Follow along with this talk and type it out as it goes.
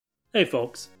Hey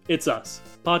folks, it's us,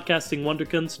 podcasting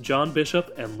wonderkins John Bishop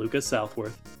and Lucas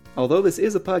Southworth. Although this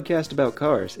is a podcast about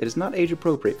cars, it is not age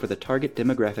appropriate for the target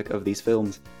demographic of these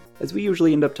films, as we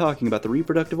usually end up talking about the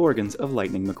reproductive organs of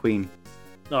Lightning McQueen.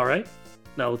 Alright,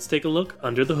 now let's take a look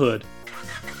under the hood.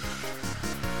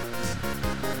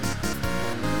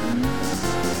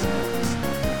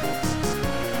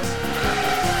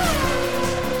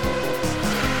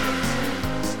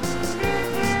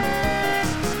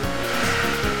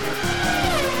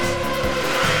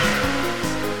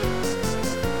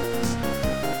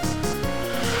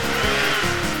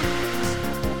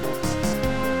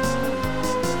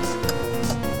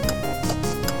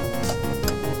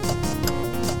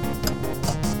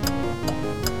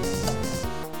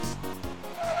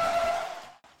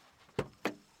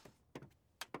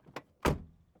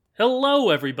 Hello,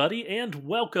 everybody, and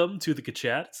welcome to the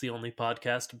Kachat. It's the only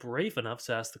podcast brave enough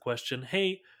to ask the question,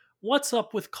 hey, what's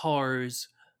up with Cars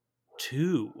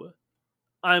 2?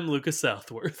 I'm Lucas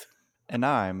Southworth. And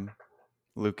I'm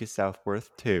Lucas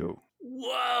Southworth, too.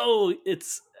 Whoa!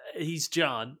 He's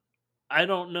John. I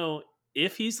don't know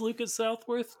if he's Lucas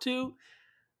Southworth, too.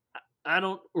 I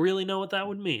don't really know what that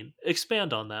would mean.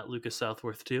 Expand on that, Lucas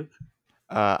Southworth, too.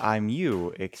 I'm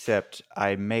you, except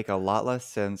I make a lot less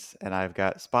sense, and I've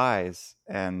got spies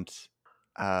and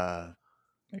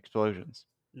explosions.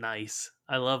 Nice.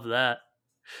 I love that.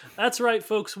 That's right,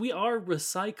 folks. We are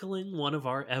recycling one of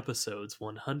our episodes,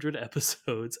 100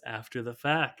 episodes after the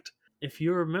fact. If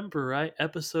you remember right,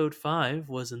 episode 5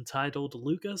 was entitled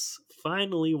Lucas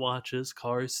Finally Watches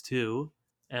Cars 2,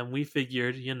 and we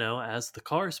figured, as the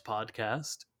Cars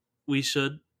podcast, we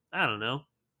should,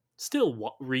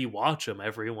 still rewatch them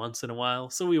every once in a while.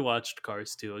 So we watched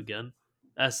Cars 2 again.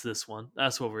 That's this one.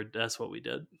 That's what we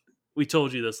did. We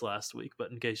told you this last week, but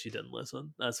in case you didn't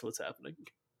listen, that's what's happening.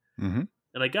 Mm-hmm.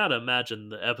 And I gotta imagine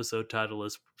the episode title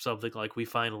is something like "We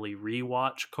Finally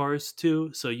Rewatch Cars 2,"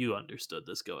 so you understood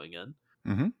this going in.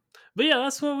 Mm-hmm. But yeah,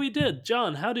 that's what we did.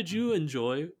 John, how did you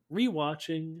enjoy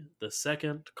rewatching the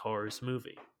second Cars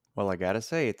movie? Well, I gotta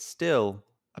say, it's still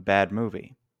a bad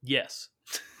movie. Yes.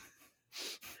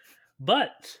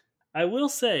 But I will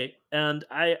say, and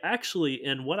I actually,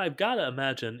 in what I've got to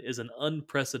imagine is an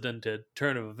unprecedented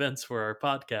turn of events for our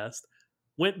podcast,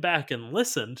 went back and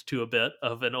listened to a bit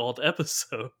of an old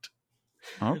episode.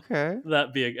 Okay.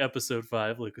 That being episode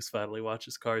 5, Lucas Finally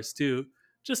Watches Cars 2,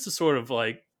 just to sort of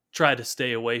try to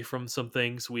stay away from some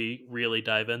things we really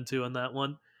dive into in that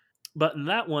one. But in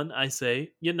that one, I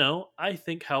say, I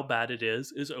think How Bad It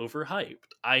Is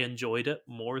overhyped. I enjoyed it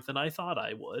more than I thought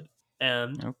I would.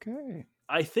 And okay.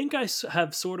 I think I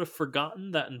have sort of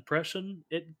forgotten that impression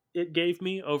it gave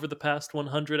me over the past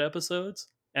 100 episodes.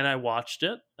 And I watched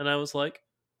it, and I was like,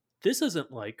 this isn't,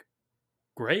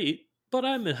 great, but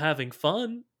I'm having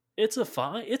fun. It's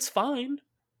fine.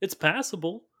 It's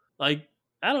passable. I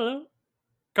don't know.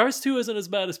 Cars 2 isn't as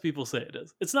bad as people say it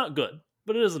is. It's not good,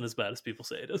 but it isn't as bad as people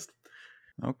say it is.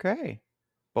 Okay.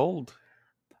 Bold.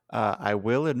 I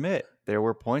will admit, there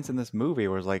were points in this movie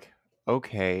where it was like,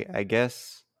 okay, I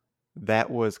guess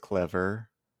that was clever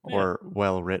or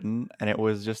well written, and it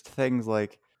was just things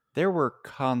like there were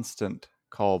constant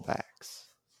callbacks.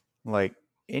 Like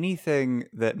anything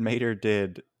that Mater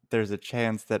did, there's a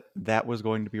chance that that was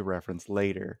going to be referenced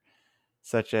later,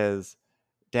 such as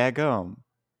Dagum.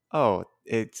 Oh,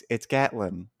 it's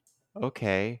Gatlin.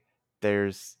 Okay,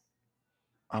 there's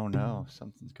oh no,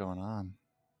 something's going on.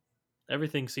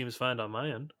 Everything seems fine on my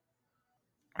end.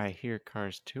 I hear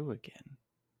Cars 2 again.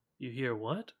 You hear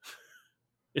what?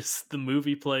 Is the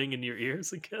movie playing in your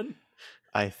ears again?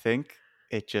 I think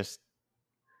it just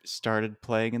started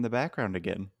playing in the background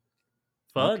again.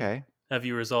 Fun. Okay. Have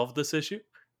you resolved this issue?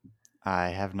 I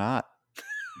have not.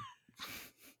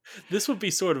 This would be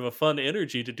sort of a fun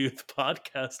energy to do the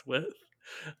podcast with.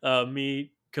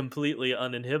 Me completely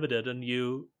uninhibited and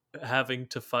you having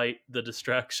to fight the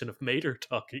distraction of Mater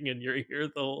talking in your ear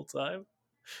the whole time.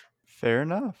 Fair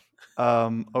enough.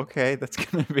 Okay, that's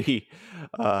going to be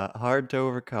hard to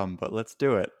overcome, but let's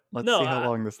do it. Let's see how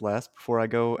long this lasts before I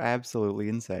go absolutely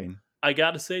insane. I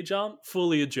gotta say, John,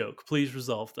 fully a joke. Please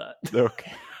resolve that.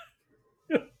 Okay.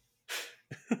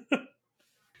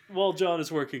 While John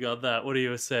is working on that, what are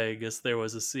you saying is there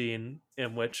was a scene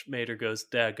in which Mater goes,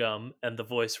 "Dagum," and the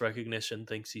voice recognition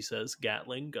thinks he says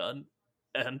Gatling gun,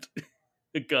 and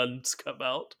the guns come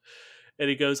out, and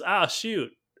he goes,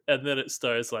 shoot, and then it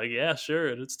starts yeah, sure,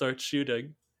 and it starts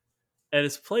shooting, and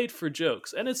it's played for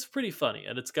jokes, and it's pretty funny,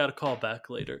 and it's got a callback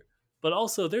later. But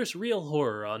also, there's real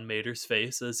horror on Mater's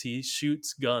face as he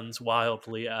shoots guns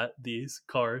wildly at these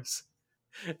cars.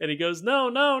 And he goes, "No,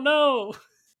 no, no!"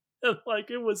 And, like,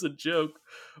 it was a joke,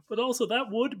 but also that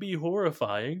would be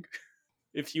horrifying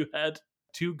if you had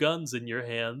two guns in your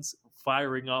hands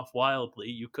firing off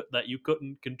wildly that you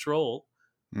couldn't control.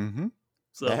 Mm-hmm.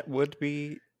 So That would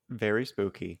be very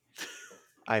spooky.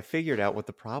 I figured out what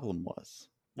the problem was.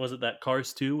 was it that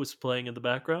Cars 2 was playing in the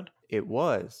background? It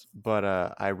was, but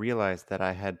I realized that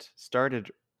I had started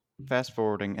fast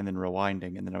forwarding and then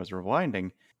rewinding, and then I was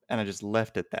rewinding, and I just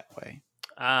left it that way.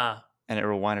 Ah, And it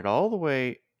rewinded all the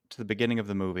way to the beginning of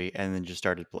the movie, and then just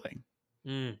started playing.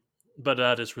 mm. But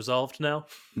that is resolved now.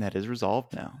 And that is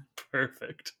resolved now.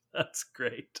 Perfect. That's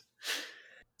great.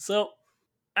 So,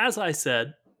 as I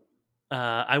said,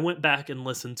 I went back and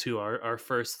listened to our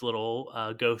first little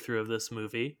go through of this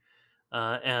movie,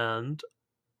 and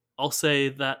I'll say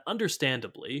that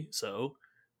understandably so,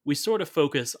 we sort of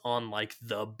focus on like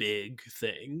the big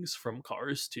things from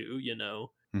Cars 2,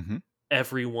 Mm-hmm.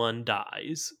 everyone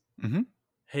dies. Mm-hmm.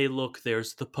 Hey, look,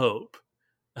 there's the Pope.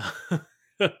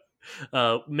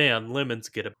 Man, lemons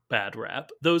get a bad rap.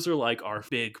 Those are like our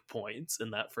big points in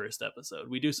that first episode.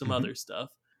 We do some Mm-hmm. other stuff,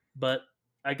 but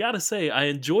I gotta say, I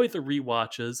enjoy the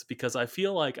rewatches because I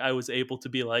feel like I was able to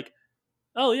be like,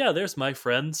 oh yeah, there's my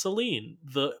friend Celine,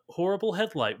 the horrible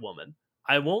headlight woman.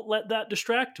 I won't let that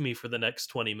distract me for the next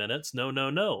 20 minutes. No,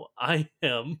 no, no. I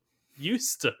am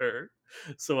used to her.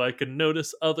 So I can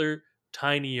notice other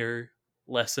tinier,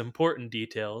 less important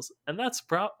details. And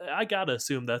I gotta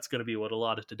assume that's gonna be what a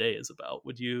lot of today is about.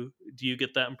 Do you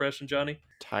get that impression, Johnny?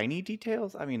 Tiny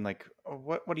details? I mean, like,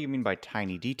 what do you mean by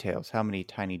tiny details? How many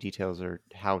tiny details are,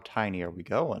 how tiny are we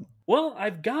going? Well,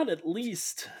 I've got at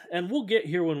least, and we'll get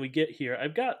here when we get here,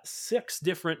 I've got 6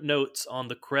 different notes on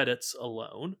the credits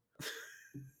alone.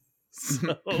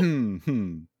 So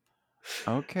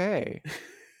Okay.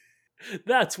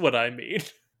 that's what I mean.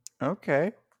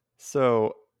 Okay.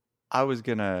 So I was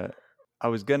gonna I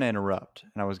was gonna interrupt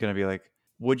and I was gonna be like,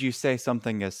 would you say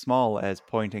something as small as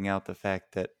pointing out the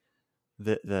fact that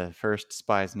the first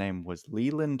spy's name was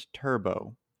Leland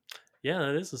Turbo? Yeah,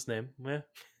 that is his name. Yeah.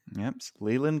 Yep, it's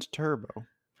Leland Turbo.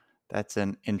 That's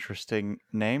an interesting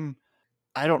name.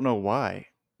 I don't know why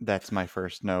that's my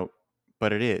first note,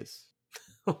 but it is.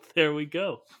 There we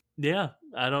go. Yeah,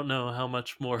 I don't know how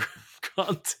much more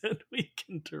content we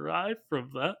can derive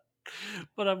from that,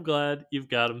 but I'm glad you've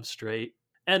got them straight.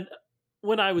 And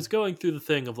when I was going through the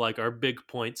thing of like our big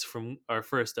points from our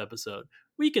first episode,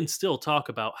 we can still talk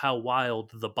about how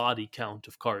wild the body count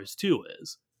of Cars 2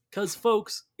 is. Because,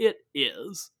 folks, it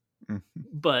is. Mhm.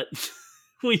 But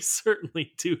we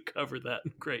certainly do cover that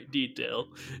in great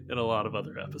detail in a lot of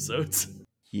other episodes.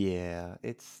 Yeah,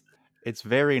 it's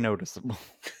very noticeable.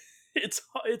 It's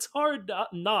hard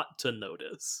not to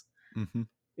notice Mhm.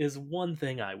 is one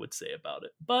thing I would say about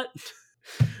it. But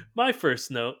my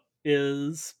first note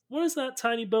is, what does that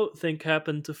tiny boat think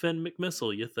happened to Finn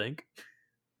McMissile, you think?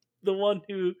 The one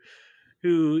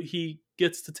who he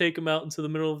gets to take him out into the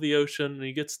middle of the ocean and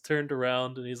he gets turned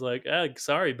around and he's like,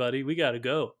 sorry buddy, we got to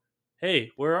go.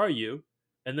 Hey, where are you?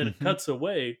 And then it Mhm. cuts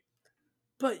away.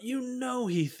 But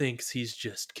he thinks he's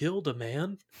just killed a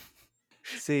man.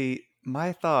 See,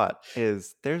 my thought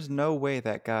is there's no way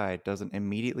that guy doesn't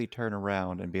immediately turn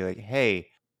around and be like, "Hey,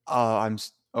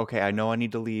 okay, I know I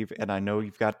need to leave and I know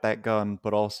you've got that gun,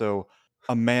 but also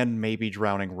a man may be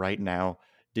drowning right now.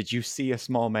 Did you see a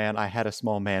small man? I had a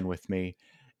small man with me."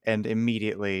 And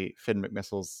immediately Finn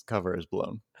McMissile's cover is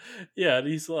blown. Yeah, and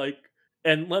he's like,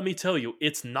 and let me tell you,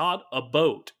 it's not a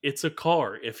boat, it's a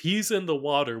car. If he's in the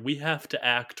water, we have to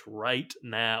act right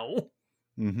now.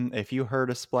 If you heard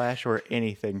a splash or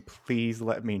anything, please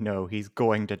let me know. He's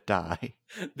going to die.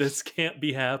 This can't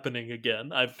be happening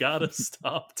again. I've got to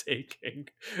stop taking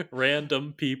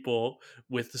random people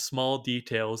with small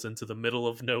details into the middle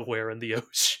of nowhere in the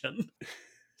ocean.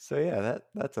 So yeah,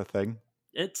 that's a thing.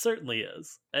 It certainly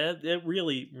is. It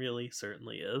really, really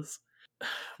certainly is.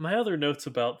 My other notes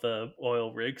about the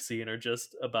oil rig scene are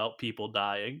just about people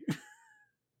dying.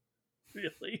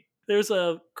 Really. There's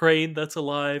a crane that's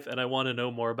alive, and I want to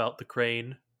know more about the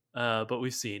crane. But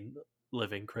we've seen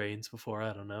living cranes before.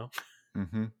 I don't know.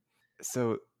 hmm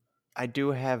So I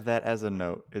do have that as a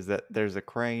note, is that there's a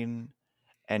crane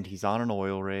and he's on an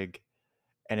oil rig,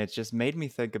 and it's just made me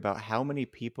think about how many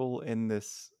people in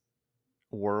this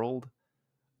world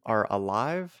are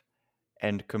alive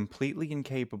and completely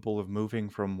incapable of moving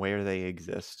from where they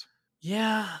exist.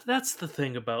 Yeah, that's the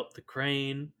thing about the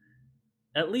crane.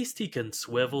 At least he can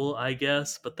swivel, I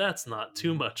guess, but that's not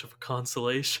too much of a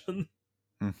consolation.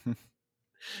 Mhm.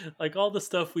 Like all the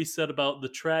stuff we said about the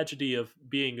tragedy of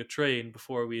being a train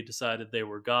before we decided they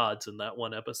were gods in that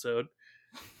one episode.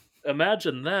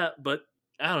 Imagine that, but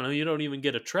I don't know, you don't even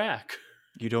get a track.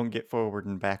 You don't get forward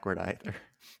and backward either.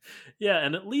 Yeah,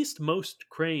 and at least most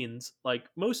cranes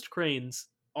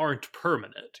aren't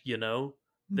permanent, you know?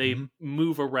 Mm-hmm. They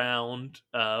move around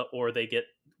or they get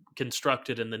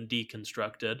constructed and then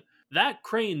deconstructed. That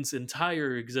crane's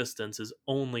entire existence is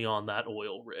only on that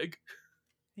oil rig.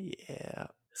 Yeah.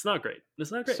 It's not great.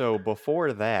 It's not great. So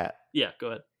before that, Yeah, go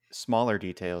ahead. smaller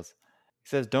details. He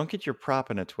says, "Don't get your prop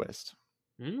in a twist."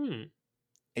 Mm.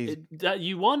 He's That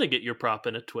you want to get your prop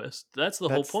in a twist. That's the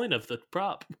whole that's point of the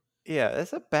prop. yeah,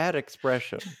 that's a bad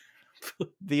expression.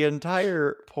 The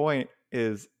entire point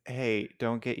is, hey,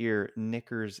 don't get your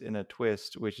knickers in a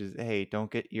twist, which is, hey,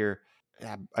 don't get your,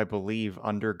 I believe,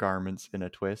 undergarments in a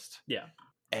twist. Yeah,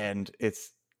 And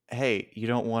it's, hey, you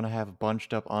don't want to have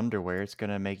bunched up underwear. It's going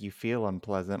to make you feel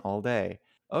unpleasant all day.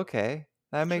 Okay,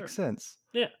 that makes sure. sense.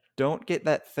 Yeah, Don't get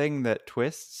that thing that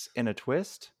twists in a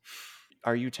twist.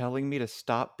 Are you telling me to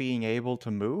stop being able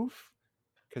to move?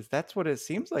 Because that's what it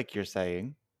seems like you're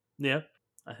saying. yeah.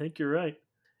 I think you're right.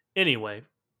 Anyway,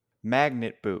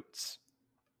 Magnet boots.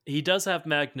 he does have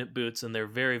magnet boots, and they're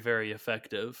very, very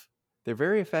effective. They're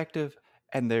very effective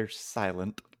and they're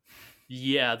silent.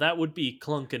 Yeah, that would be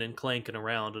clunking and clanking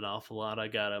around an awful lot, I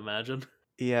gotta imagine.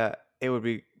 Yeah, it would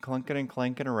be clunking and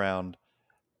clanking around,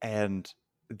 and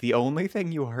the only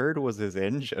thing you heard was his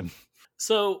engine.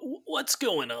 So, what's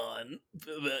going on,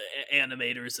 the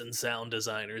animators and sound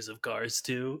designers of Cars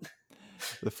 2?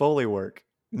 The Foley work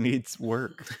needs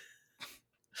work.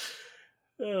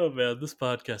 Oh man, this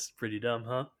podcast is pretty dumb,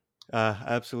 huh?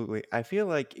 Absolutely. I feel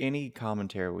like any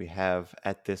commentary we have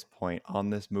at this point on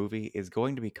this movie is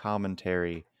going to be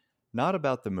commentary not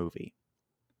about the movie,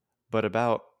 but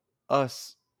about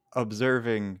us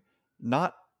observing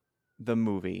not the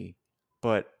movie,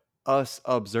 but us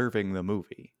observing the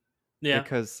movie. Yeah.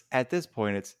 Because at this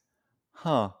point, it's,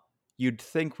 huh, you'd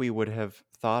think we would have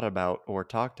thought about or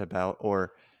talked about,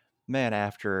 or man,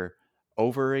 after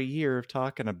over a year of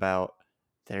talking about,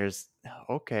 there's,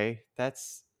 okay,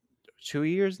 that's 2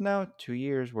 years now. 2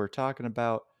 years we're talking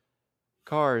about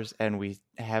cars, and we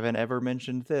haven't ever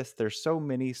mentioned this. There's so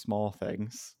many small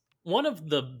things. One of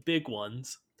the big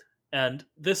ones, and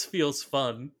this feels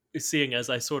fun, seeing as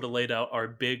I sort of laid out our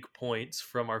big points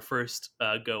from our first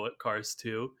go at Cars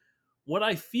 2. What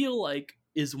I feel like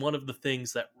is one of the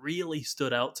things that really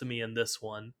stood out to me in this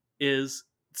one is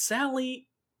Sally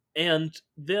and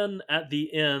then at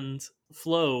the end,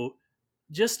 Flo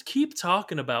just keep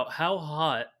talking about how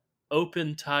hot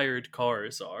open wheeled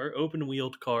cars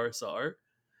are.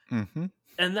 Mm-hmm.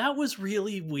 And that was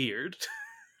really weird.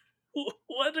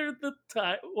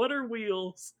 What are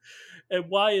wheels, and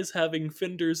why is having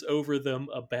fenders over them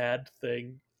a bad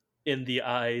thing in the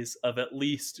eyes of at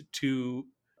least two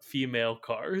female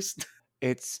cars?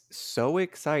 It's so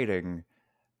exciting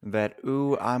that,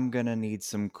 ooh, I'm gonna need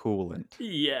some coolant.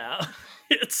 Yeah,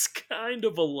 it's kind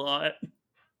of a lot.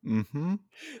 Mm-hmm.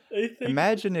 I think.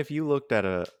 Imagine if you looked at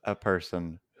a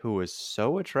person who was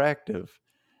so attractive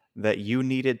that you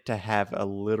needed to have a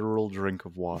literal drink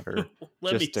of water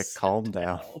Let me just to sit calm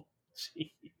down. down.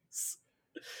 Jeez.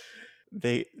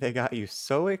 They got you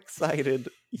so excited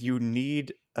you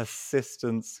need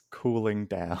assistance cooling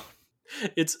down.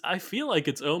 I feel like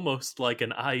it's almost like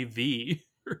an IV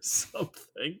or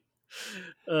something.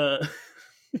 Uh,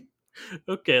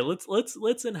 okay,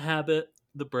 let's inhabit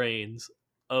the brains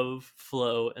of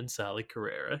Flo and Sally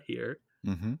Carrera here.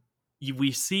 Mm-hmm.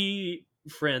 We see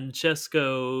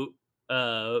Francesco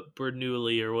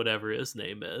Bernoulli or whatever his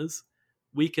name is.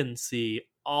 We can see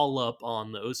all up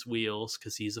on those wheels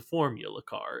because he's a formula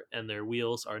car, and their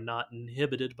wheels are not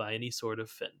inhibited by any sort of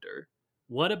fender.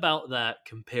 What about that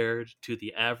compared to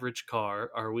the average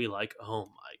car are we like, oh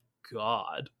my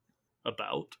god,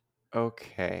 about?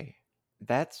 Okay.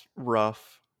 That's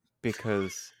rough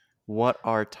because what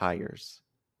are tires?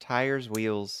 Tires,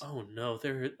 wheels Oh no,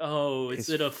 is is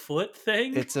it a foot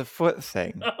thing? it's a foot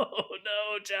thing. Oh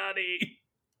no, Johnny.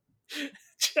 But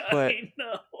Johnny,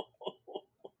 no.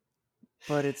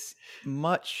 but it's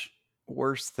much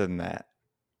worse than that.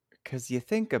 Cuz you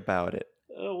think about it.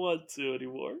 I don't want to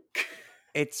anymore.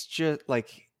 It's just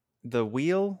like the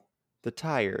wheel,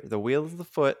 the wheel is the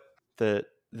foot, the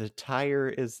tire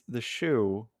is the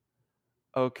shoe.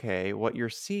 Okay, what you're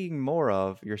seeing more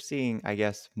of, you're seeing, I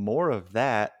guess, more of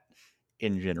that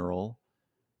in general.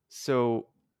 So,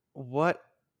 what,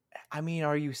 I mean,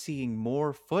 are you seeing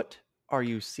more foot? Are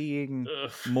you seeing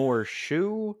Ugh. more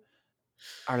shoe?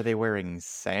 Are they wearing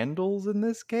sandals in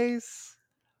this case?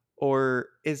 Or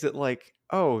is it like,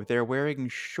 oh, they're wearing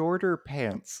shorter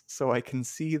pants so I can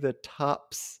see the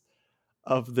tops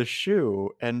of the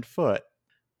shoe and foot?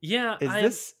 Yeah, Is I'm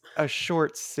this a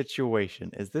shorts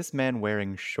situation? Is this man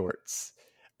wearing shorts?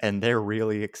 and they're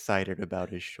really excited about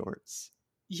his shorts.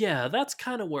 Yeah, that's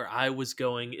kind of where I was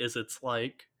going. Is it's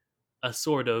like a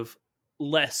sort of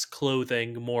less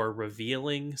clothing, more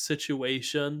revealing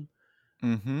situation.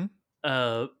 Mm-hmm.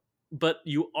 Uh, but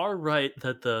you are right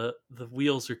that the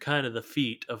wheels are kind of the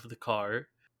feet of the car,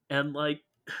 and like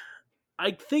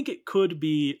I think it could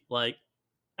be like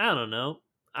I don't know.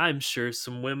 I'm sure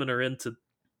some women are into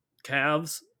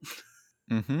calves.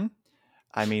 Mm-hmm.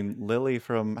 I mean, Lily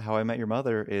from How I Met Your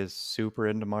Mother is super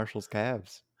into Marshall's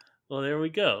calves. Well, there we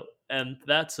go, and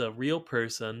that's a real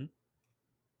person.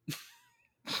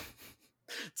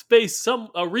 It's based some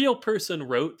a real person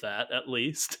wrote that at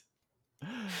least.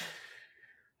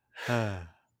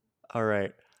 All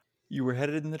right. You were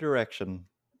headed in the direction,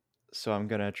 so I'm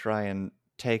going to try and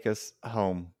take us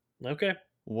home. Okay,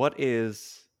 What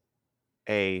is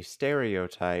a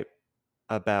stereotype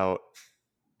about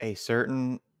a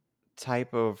certain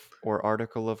type of or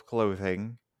article of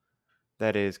clothing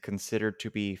that is considered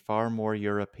to be far more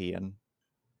European?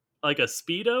 like a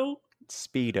speedo.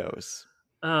 Speedos.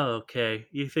 Oh, okay,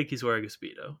 you think he's wearing a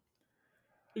speedo?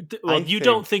 I Well, you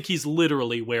don't think. think he's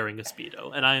literally wearing a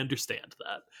speedo, and I understand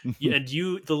that. And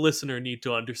you, the listener, need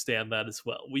to understand that as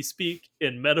well. We speak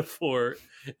in metaphor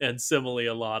and simile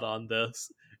a lot on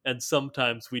this, and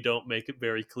sometimes we don't make it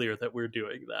very clear that we're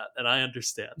doing that. And I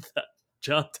understand that.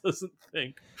 John doesn't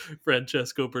think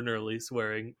Francesco Bernoulli's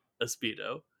wearing a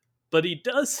speedo, but he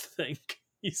does think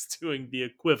he's doing the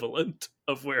equivalent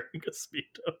of wearing a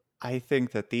speedo. I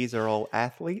think that these are all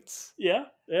athletes, Yeah,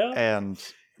 yeah. and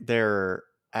their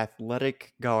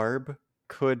athletic garb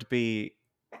could be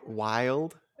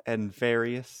wild and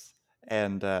various,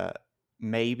 and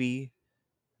maybe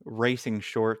racing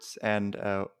shorts and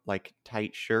like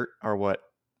tight shirt are what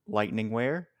Lightning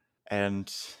wear,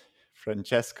 and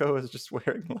Francesco is just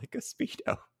wearing like a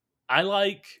speedo. I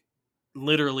like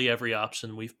literally every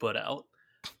option we've put out.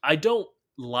 I don't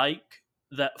like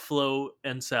that Flo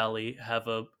and Sally have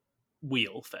a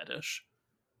wheel fetish,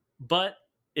 but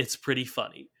it's pretty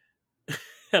funny.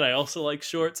 And I also like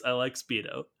shorts. I like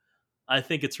Speedo. I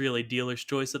think it's really dealer's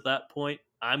choice at that point.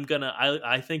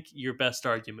 I think your best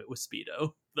argument was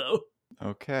Speedo, though.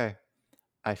 Okay,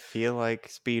 I feel like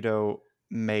speedo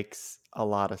makes a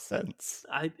lot of sense.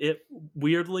 I it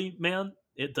weirdly, man,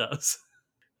 it does.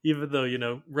 Even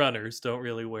though, runners don't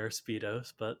really wear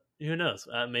Speedos, but who knows?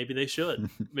 Maybe they should.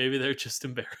 Maybe they're just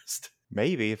embarrassed.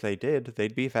 Maybe if they did,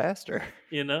 they'd be faster.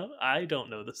 I don't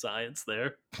know the science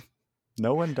there.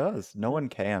 No one does. No one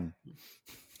can.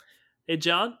 Hey,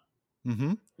 John,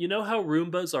 Mm-hmm. you know how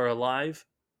Roombas are alive?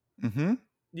 Mm-hmm.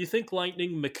 Do you think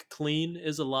Lightning McClean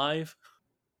is alive?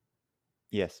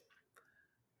 Yes.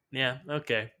 Yeah,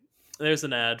 okay. There's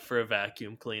an ad for a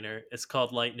vacuum cleaner. It's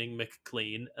called Lightning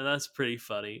McClean, and that's pretty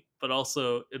funny. But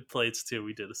also, in plates too,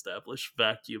 we did establish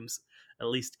vacuums at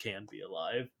least can be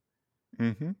alive.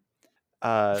 Mm-hmm.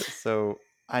 So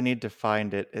I need to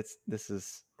find it. This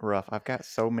is rough. I've got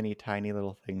so many tiny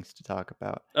little things to talk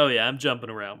about. Oh yeah, I'm jumping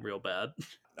around real bad.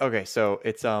 Okay, so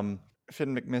it's Finn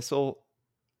McMissile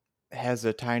has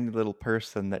a tiny little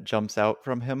person that jumps out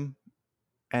from him,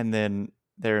 and then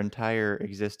their entire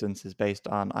existence is based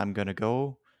on I'm gonna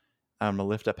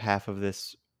lift up half of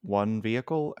this one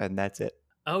vehicle, and that's it.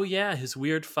 Oh yeah, his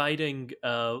weird fighting,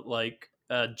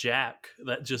 Jack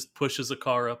that just pushes a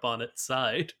car up on its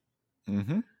side.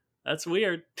 Mm-hmm. That's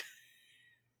weird.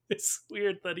 It's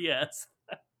weird that he has.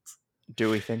 Do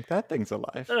we think that thing's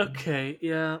alive? Okay,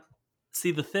 yeah.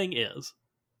 See, the thing is,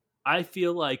 I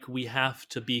feel like we have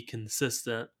to be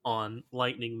consistent on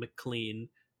Lightning McLean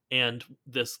and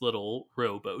this little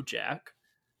Robo Jack.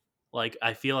 Like,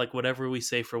 I feel like whatever we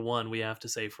say for one, we have to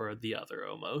say for the other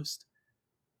almost.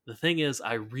 The thing is,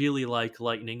 I really like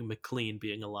Lightning McLean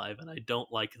being alive, and I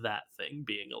don't like that thing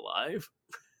being alive.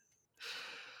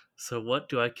 So, what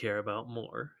do I care about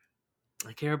more?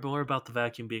 I care more about the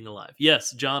vacuum being alive.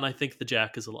 Yes, John, I think the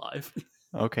Jack is alive.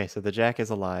 Okay, so the Jack is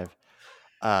alive.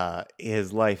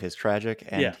 His life is tragic,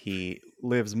 Yeah. and he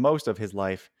lives most of his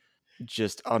life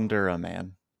just under a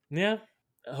man. Yeah.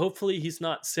 Hopefully he's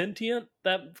not sentient.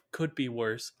 That could be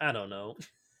worse. I don't know.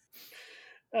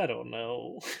 I don't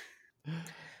know.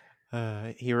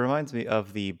 He reminds me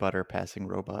of the butter passing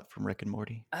robot from Rick and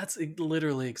Morty. That's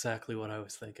literally exactly what I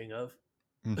was thinking of.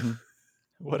 Hmm.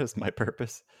 What is my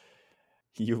purpose?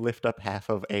 You lift up half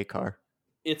of a car.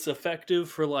 It's effective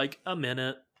for like a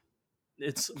minute.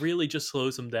 It's really just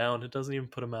slows him down. It doesn't even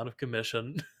put him out of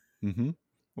commission. Hmm.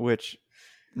 Which,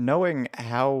 knowing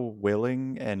how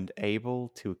willing and able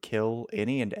to kill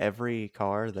any and every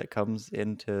car that comes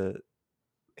into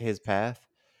his path,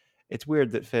 it's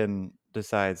weird that Finn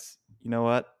decides, you know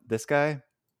what, this guy,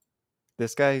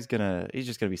 this guy, he's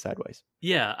just gonna be sideways.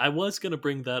 Yeah, I was gonna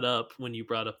bring that up when you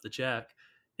brought up the Jack.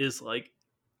 Is like,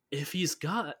 if he's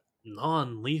got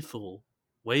non-lethal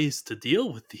ways to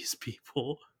deal with these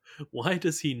people, why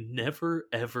does he never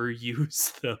ever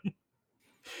use them?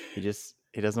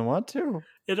 He doesn't want to.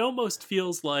 It almost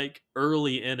feels like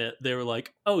early in it they were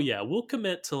like, "Oh yeah, we'll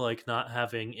commit to like not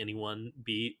having anyone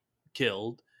be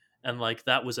killed." And like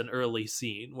that was an early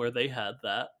scene where they had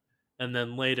that. And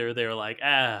then later they were like,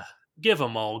 "Ah, give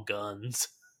them all guns."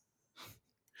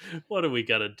 What are we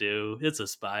gonna do? It's a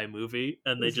spy movie,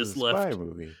 and they This is just a spy left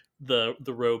movie. the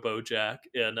Robo Jack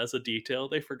in as a detail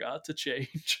they forgot to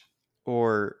change.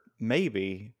 Or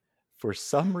maybe for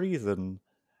some reason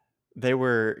they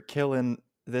were killing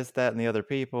this, that, and the other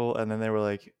people, and then they were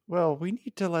like, well, we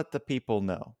need to let the people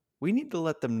know. We need to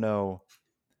let them know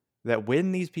that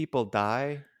when these people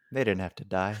die, they didn't have to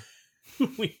die.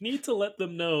 We need to let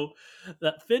them know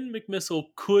that Finn McMissile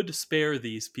could spare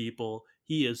these people.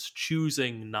 He is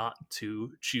choosing not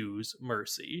to choose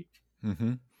mercy.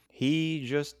 Mm-hmm. He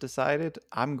just decided,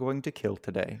 I'm going to kill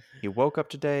today. He woke up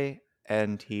today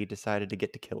and he decided to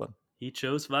get to killing. He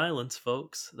chose violence,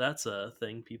 folks. That's a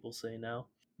thing people say now.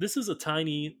 This is a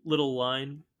tiny little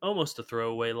line, almost a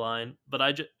throwaway line, but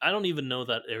I don't even know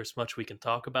that there's much we can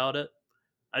talk about it.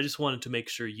 I just wanted to make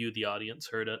sure you, the audience,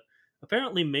 heard it.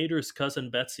 Apparently, Mater's cousin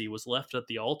Betsy was left at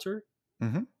the altar.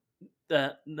 Mm-hmm.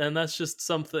 And that's just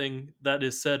something that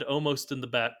is said almost in the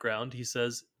background. He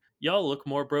says, "Y'all look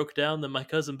more broke down than my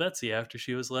cousin Betsy after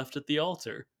she was left at the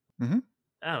altar." Mm-hmm.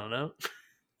 I don't know.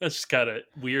 That's just kind of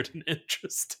weird and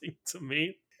interesting to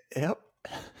me. Yep.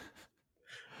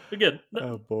 Again,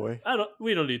 Oh boy. I don't.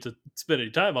 We don't need to spend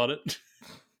any time on it.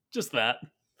 Just that.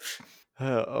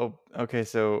 Okay.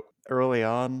 So early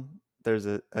on, there's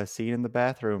a scene in the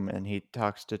bathroom, and he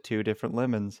talks to two different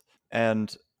lemons.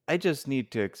 And I just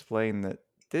need to explain that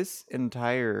this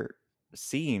entire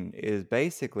scene is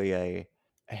basically a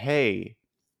hey,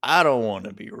 I don't want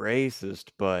to be racist,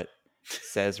 but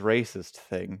says racist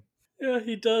thing. Yeah,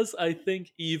 he does. I think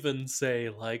even say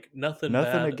like nothing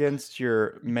Nothing bad. against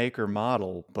your maker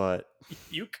model, but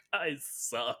You guys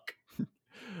suck.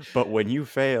 when you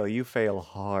fail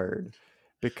hard.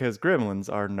 Because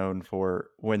gremlins are known for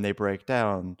when they break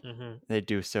down, Hmm. they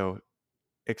do so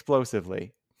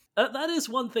explosively. That is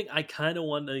one thing I kind of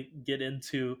want to get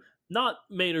into. Not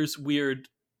Mater's weird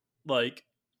like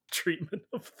treatment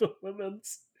of the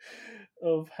women's,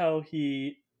 of how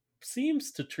he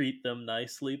seems to treat them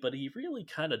nicely, but he really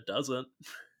kind of doesn't.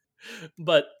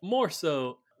 But more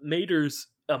so, Mater's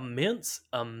immense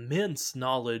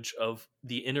knowledge of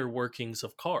the inner workings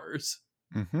of cars.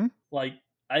 Mm-hmm. Like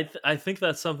I think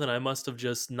that's something I must have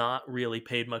just not really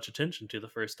paid much attention to the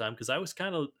first time, because I was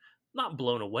kind of not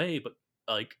blown away, but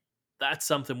like that's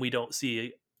something we don't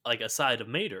see like a side of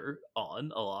Mater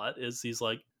on a lot. Is he's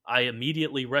like, I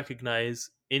immediately recognize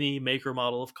any maker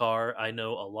model of car. I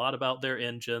know a lot about their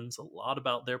engines, a lot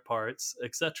about their parts,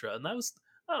 etc. And that was,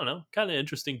 I don't know, kind of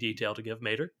interesting detail to give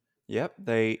Mater. Yep,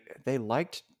 they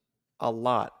liked a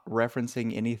lot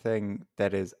referencing anything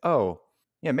that is, oh,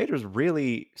 yeah, Mater's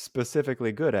really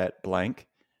specifically good at blank,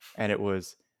 and it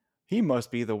was, he must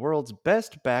be the world's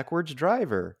best backwards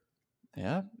driver.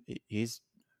 Yeah, he's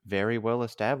very well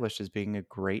established as being a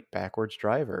great backwards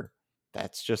driver.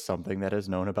 That's just something that is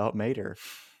known about Mater.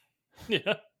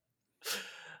 Yeah.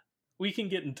 We can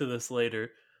get into this later,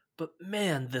 but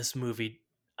man, this movie.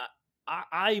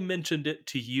 I mentioned it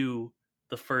to you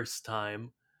the first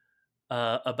time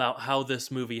about how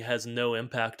this movie has no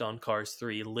impact on Cars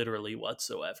 3 literally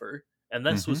whatsoever. And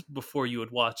this Mm-hmm. was before you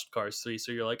had watched Cars 3,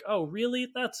 so you're like, oh, really?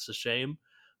 That's a shame.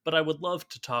 But I would love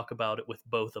to talk about it with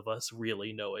both of us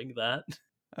really knowing that.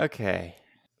 Okay,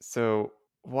 so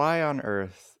why on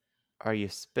earth are you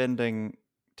spending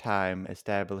time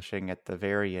establishing at the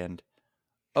very end?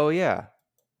 Oh, yeah,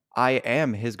 I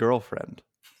am his girlfriend.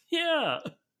 Yeah,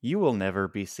 You will never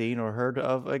be seen or heard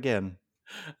of again.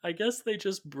 I guess they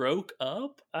just broke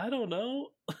up. I don't know.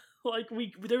 Like,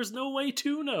 there's no way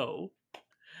to know.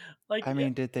 Like, I yeah,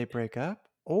 mean, did they break up?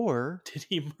 Or did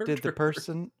he did the murder her?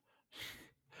 person.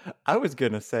 I was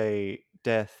gonna say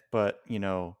death, but,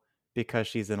 because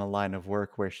she's in a line of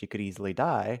work where she could easily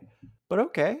die. But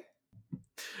okay.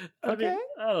 I Okay. mean,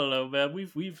 I don't know, man.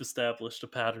 We've established a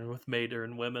pattern with Mater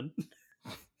and women.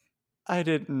 I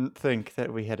didn't think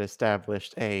that we had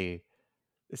established a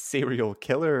serial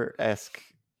killer esque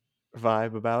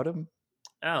vibe about him.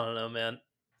 I don't know, man.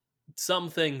 Some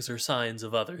things are signs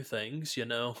of other things, you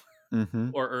know, Mm-hmm.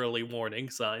 or early warning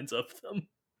signs of them.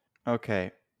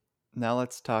 Okay. Now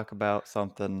let's talk about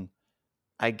something.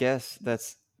 I guess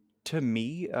that's. To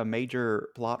me, a major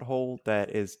plot hole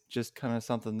that is just kind of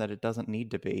something that it doesn't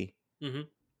need to be. Hmm.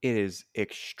 It is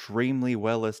extremely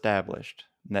well established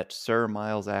that Sir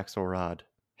Miles Axelrod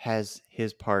has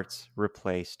his parts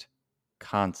replaced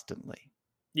constantly.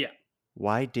 Yeah.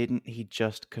 Why didn't he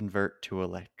just convert to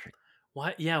electric?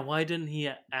 Why? Yeah. Why didn't he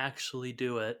actually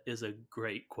do it? Is a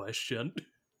great question.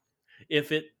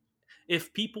 if it,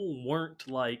 if people weren't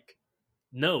like,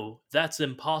 no, that's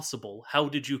impossible. How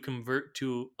did you convert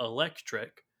to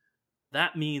electric?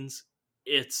 That means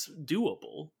it's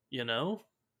doable. You know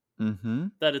Mm-hmm.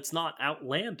 that it's not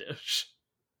outlandish.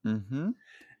 Mm-hmm.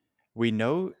 We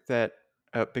know that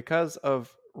because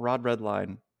of Rod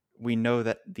Redline, we know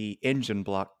that the engine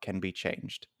block can be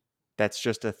changed. That's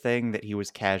just a thing that he was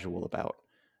casual about.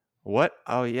 What?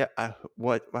 Oh yeah.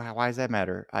 What? Why does that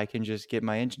matter? I can just get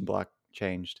my engine block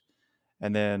changed.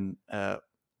 And then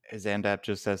Zandap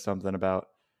just says something about,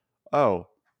 oh,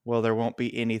 well, there won't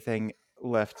be anything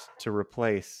left to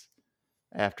replace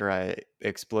after I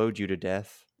explode you to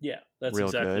death. Yeah, that's Real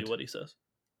exactly good. what he says.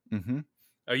 Mm-hmm.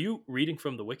 Are you reading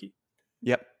from the wiki?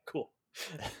 Yep. Cool.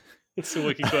 So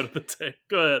we can go to the tape.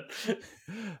 Go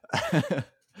ahead.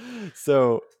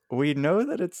 So we know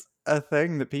that it's a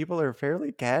thing that people are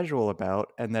fairly casual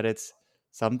about and that it's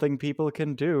something people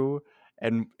can do,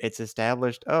 and it's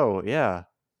established, oh yeah,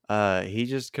 he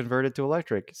just converted to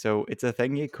electric, so it's a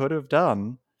thing he could have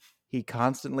done. He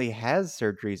constantly has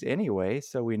surgeries anyway,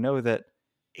 so we know that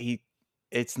he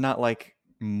it's not like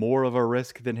more of a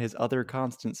risk than his other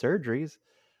constant surgeries.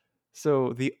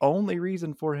 So the only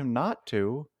reason for him not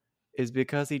to is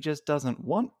because he just doesn't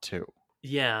want to.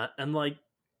 Yeah, and like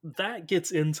that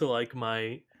gets into like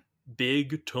my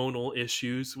big tonal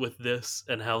issues with this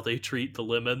and how they treat the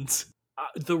lemons.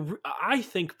 I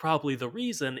think probably the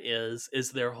reason is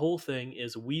their whole thing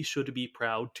is we should be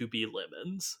proud to be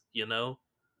lemons, you know?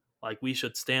 Like we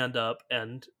should stand up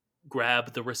and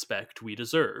grab the respect we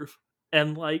deserve.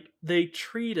 And like they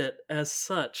treat it as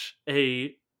such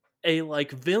a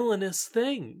like villainous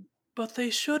thing, but they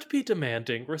should be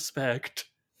demanding respect.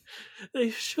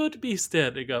 They should be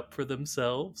standing up for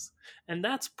themselves. And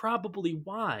that's probably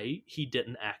why he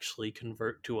didn't actually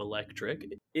convert to electric,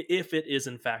 if it is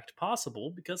in fact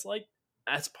possible, because, like,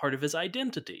 that's part of his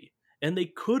identity. And they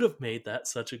could have made that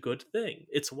such a good thing.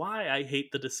 It's why I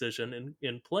hate the decision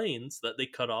in Planes that they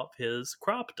cut off his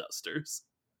crop dusters.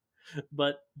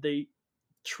 But they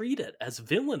treat it as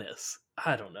villainous.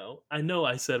 I don't know. I know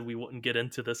I said we wouldn't get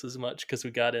into this as much because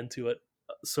we got into it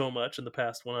so much in the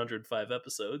past 105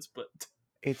 episodes, but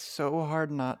It's so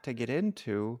hard not to get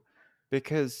into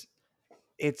because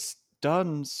it's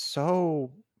done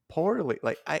so poorly.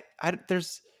 Like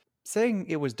there's saying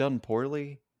it was done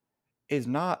poorly is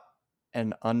not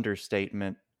an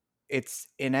understatement. It's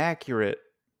inaccurate,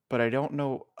 but I don't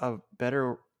know a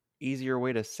better, easier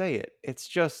way to say it. It's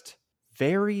just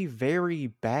very, very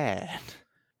bad.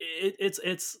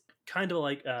 it's kind of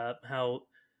like how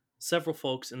several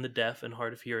folks in the deaf and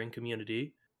hard of hearing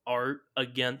community are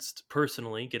against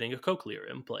personally getting a cochlear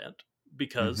implant Mm-hmm.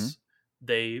 because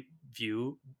they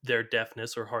view their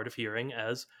deafness or hard of hearing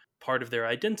as part of their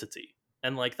identity,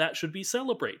 and like that should be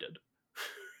celebrated.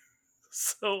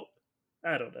 So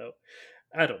I don't know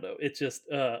it just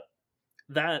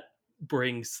that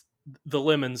brings the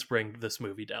lemons bring this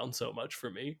movie down so much for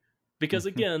me, because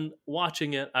Mm-hmm. again,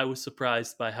 watching it I was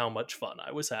surprised by how much fun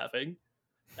I was having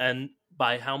and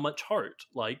by how much heart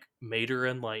like Mater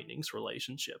and Lightning's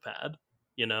relationship had.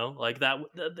 You know, like that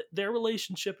their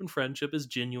relationship and friendship is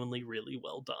genuinely really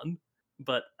well done.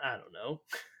 But I don't know.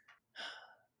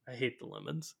 I hate the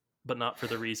lemons, but not for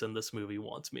the reason this movie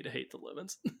wants me to hate the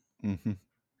lemons. Mm-hmm.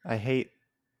 I hate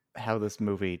how this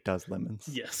movie does lemons.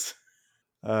 Yes.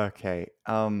 Okay.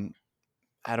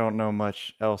 I don't know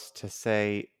much else to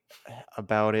say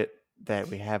about it that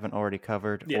we haven't already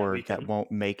covered Yeah, or that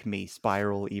won't make me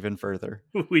spiral even further.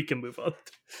 we can move on.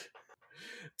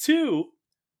 Two,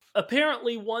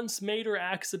 apparently once Mater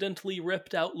accidentally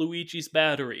ripped out Luigi's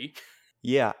battery.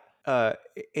 Yeah,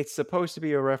 it's supposed to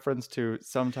be a reference to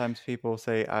sometimes people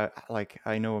say,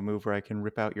 I know a move where I can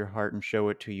rip out your heart and show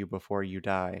it to you before you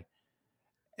die.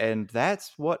 And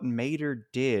that's what Mater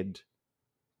did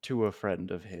to a friend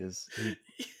of his.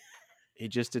 He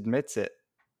just admits it.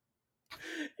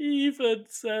 He even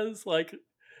says like,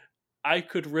 I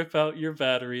could rip out your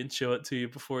battery and show it to you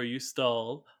before you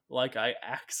stall, like I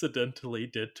accidentally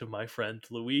did to my friend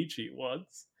Luigi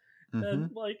once. Hmm.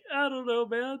 And like, I don't know,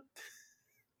 man.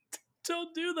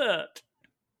 Don't do that.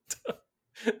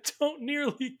 Don't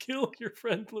nearly kill your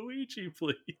friend Luigi,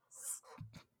 please.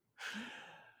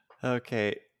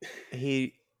 Okay.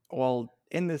 He, while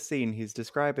in this scene, he's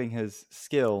describing his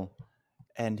skill,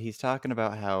 and he's talking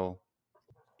about how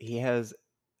he has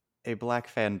a black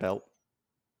fan belt.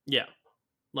 Yeah,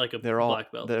 like a They're black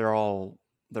all belt. they're all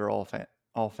they're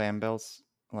all fan belts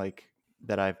like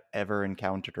that I've ever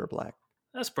encountered are black.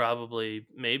 That's probably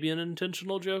maybe an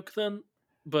intentional joke then.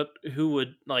 But who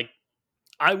would like?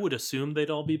 I would assume they'd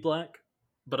all be black,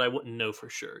 but I wouldn't know for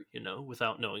sure,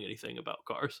 without knowing anything about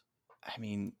cars. I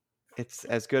mean, it's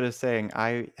as good as saying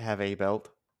I have a belt.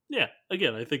 Yeah,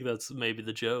 again, I think that's maybe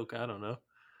the joke. I don't know.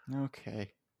 Okay.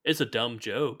 It's a dumb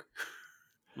joke,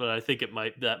 but I think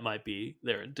that might be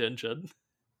their intention.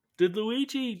 Did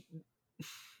Luigi?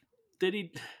 Did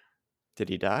he? Did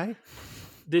he die?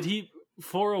 Did he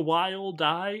for a while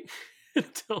die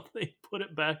until they put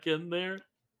it back in there?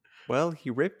 Well, he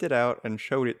ripped it out and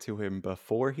showed it to him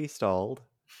before he stalled.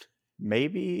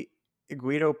 Maybe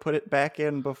Guido put it back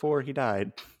in before he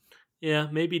died. Yeah,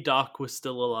 maybe Doc was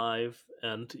still alive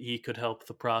and he could help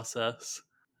the process.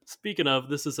 Speaking of,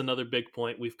 this is another big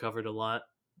point we've covered a lot.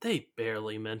 They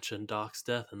barely mention Doc's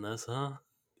death in this, huh?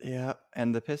 Yeah,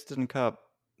 and the Piston Cup,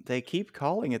 they keep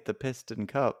calling it the Piston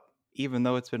Cup, even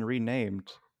though it's been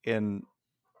renamed in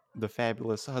the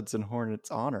fabulous Hudson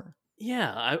Hornet's honor.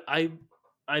 Yeah,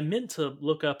 I meant to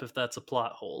look up if that's a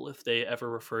plot hole, if they ever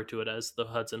refer to it as the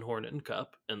Hudson Hornet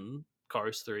Cup in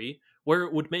Cars 3, where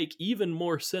it would make even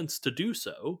more sense to do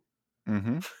so,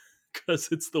 Mm-hmm. because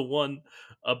it's the one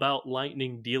about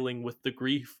Lightning dealing with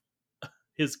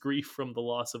his grief from the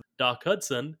loss of Doc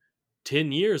Hudson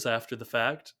 10 years after the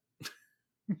fact.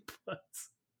 But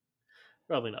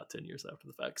probably not 10 years after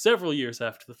the fact, several years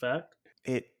after the fact.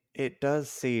 It does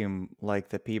seem like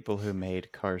the people who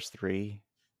made Cars 3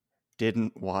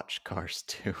 didn't watch Cars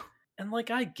 2. And like,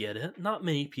 I get it, not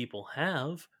many people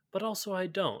have, but also I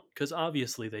don't, because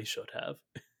obviously they should have.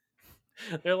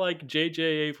 They're like J.J.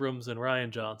 Abrams and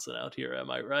Ryan Johnson out here,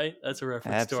 am I right? That's a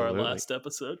reference to our Absolutely. last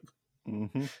episode.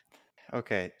 Mm-hmm.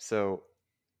 Okay, so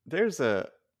there's a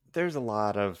there's a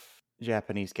lot of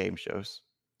Japanese game shows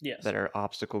Yes. that are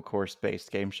obstacle course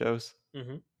based game shows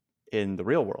Mm-hmm. in the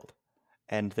real world.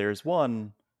 And there's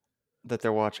one that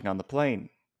they're watching on the plane.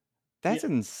 Yeah. That's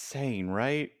insane,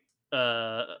 right?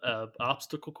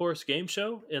 Obstacle course game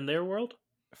show in their world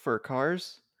For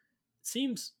cars?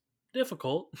 seems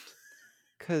difficult.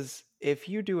 Because if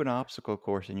you do an obstacle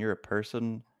course and you're a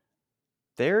person,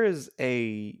 there is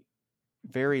a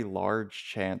very large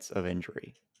chance of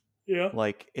injury. Yeah.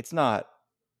 Like, it's not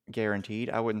guaranteed.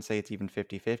 I wouldn't say it's even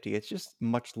 50-50. It's just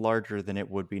much larger than it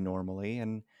would be normally,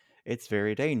 and it's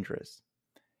very dangerous.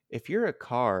 If you're a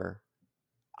car,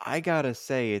 I gotta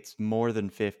say it's more than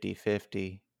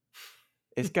 50-50.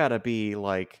 It's gotta be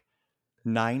like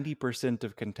 90%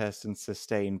 of contestants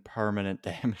sustain permanent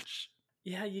damage.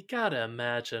 Yeah, you gotta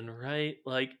imagine, right?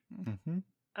 Like, Mm-hmm.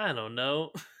 I don't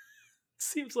know.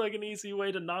 Seems like an easy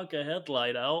way to knock a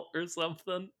headlight out or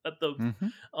something Mm-hmm.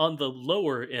 on the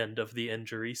lower end of the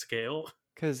injury scale.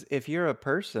 Because if you're a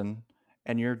person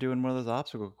and you're doing one of those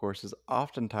obstacle courses,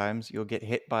 oftentimes you'll get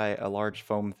hit by a large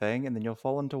foam thing and then you'll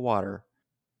fall into water. Well,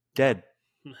 Dead.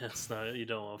 that's not, you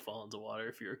don't want to fall into water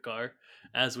if you're a car,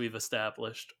 as we've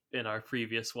established in our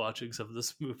previous watchings of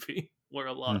this movie, where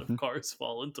a lot of Mm-hmm. cars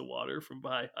fall into water from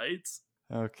high heights.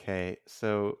 Okay,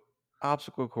 so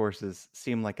obstacle courses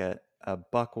seem like a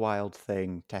buck wild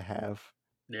thing to have.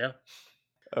 Yeah,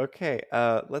 Okay,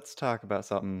 let's talk about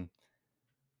something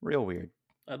real weird.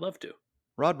 I'd love to.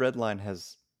 Rod Redline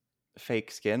has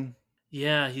fake skin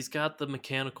Yeah, he's got the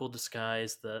mechanical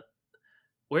disguise that.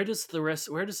 Where does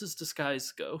his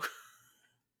disguise go?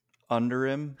 under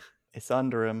him. It's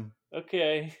under him.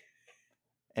 Okay.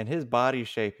 And his body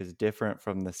shape is different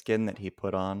from the skin that he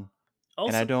put on.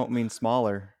 And I Also, don't mean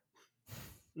smaller.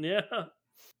 yeah.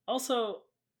 Also,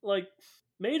 like,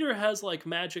 Mater has like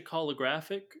magic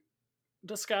holographic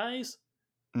disguise.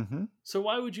 Mm-hmm. So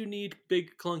why would you need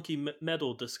big clunky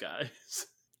metal disguise?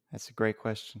 That's a great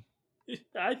question.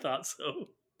 I thought so.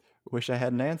 Wish I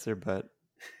had an answer, but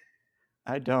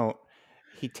I don't.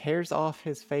 He tears off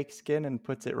his fake skin and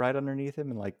puts it right underneath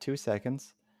him in like 2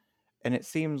 seconds. And it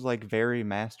seems like very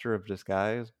master of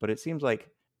disguise, but it seems like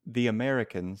the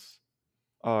Americans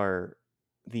are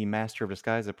the master of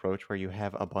disguise approach where you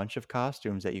have a bunch of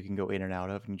costumes that you can go in and out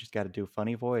of and you just got to do a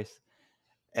funny voice.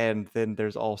 And then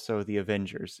there's also the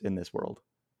Avengers in this world.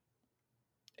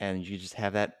 And you just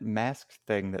have that mask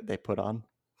thing that they put on.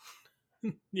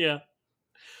 Yeah.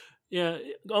 Yeah,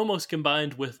 almost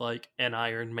combined with like an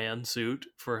Iron Man suit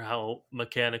for how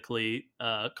mechanically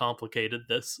complicated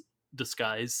this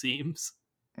disguise seems.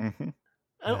 Mm-hmm.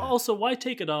 And also, why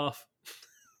take it off?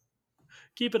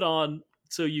 Keep it on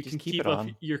so you Just can keep it keep up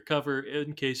on. your cover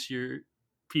in case your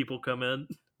people come in,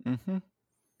 Mm-hmm.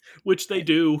 which they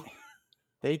do.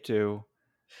 They do.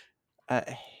 Uh,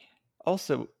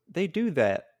 also, they do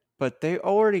that, but they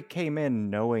already came in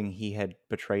knowing he had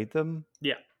betrayed them.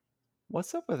 Yeah.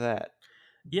 What's up with that?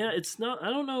 Yeah, it's not. I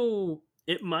don't know.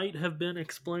 It might have been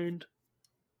explained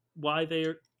why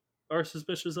are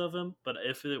suspicious of him, but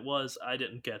if it was, I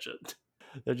didn't catch it.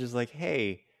 They're just like,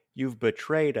 hey, you've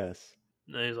betrayed us.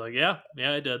 And he's like, yeah,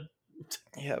 yeah, I did.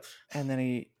 Yep. And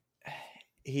then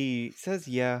he says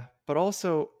yeah, but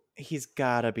also he's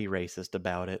gotta be racist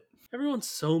about it. Everyone's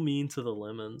so mean to the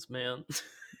lemons, man.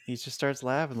 He just starts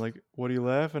laughing, like, what are you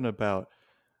laughing about?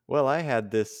 Well, I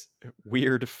had this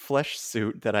weird flesh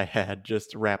suit that I had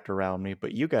just wrapped around me,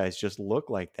 but you guys just look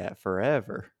like that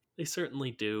forever. They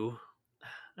certainly do.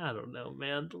 I don't know,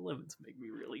 man. The lemons make me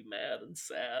really mad and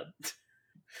sad.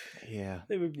 Yeah.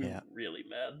 They make me Yeah. really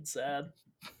mad and sad.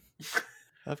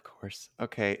 Of course.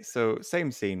 Okay, so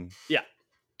same scene, Yeah.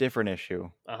 different issue.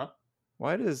 Uh huh.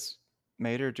 Why does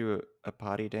Mater do a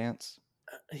potty dance?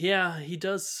 Yeah, he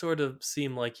does sort of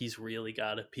seem like he's really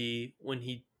gotta pee when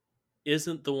he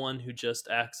isn't the one who just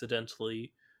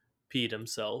accidentally peed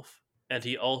himself. And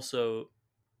he also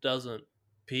doesn't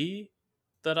pee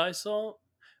that I saw.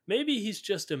 Maybe he's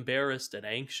just embarrassed and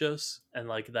anxious, and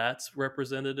like that's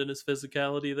represented in his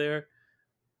physicality there.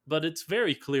 But it's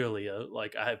very clearly a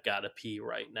like I've got to pee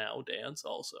right now dance.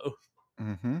 Also,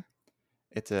 Mm-hmm.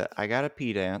 It's a I gotta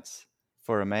pee dance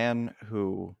for a man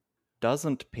who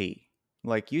doesn't pee.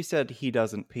 Like you said, he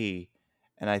doesn't pee,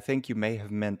 and I think you may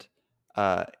have meant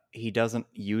he doesn't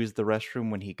use the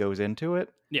restroom when he goes into it.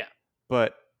 yeah,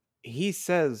 But he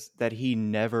says that he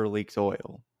never leaks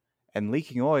oil, and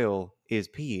leaking oil is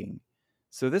peeing.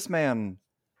 So this man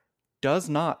does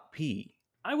not pee.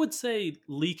 I would say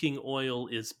leaking oil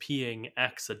is peeing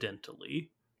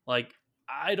accidentally. Like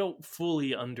I don't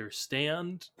fully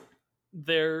understand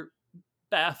their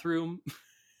bathroom.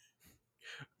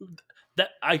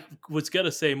 That I was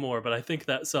gonna say more, but I think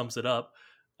that sums it up.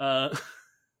 Uh,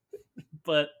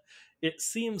 but it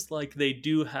seems like they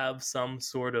do have some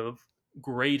sort of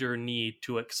greater need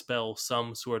to expel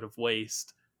some sort of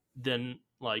waste than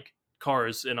like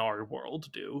cars in our world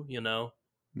do, you know?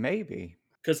 Maybe.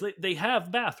 Because they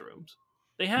have bathrooms,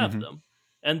 they have Hmm. them.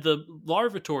 And the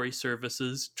lavatory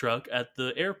services truck at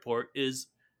the airport is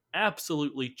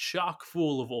absolutely chock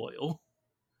full of oil.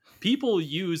 People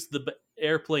use the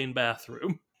airplane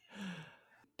bathroom.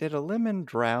 Did a lemon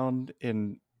drown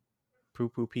in poo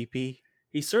poo pee pee?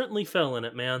 He certainly fell in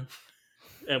it, man.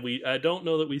 And I don't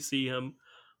know that we see him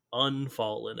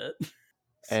unfall in it.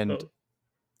 And So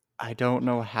I don't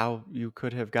know how you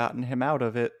could have gotten him out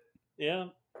of it. yeah.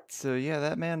 So yeah,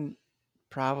 that man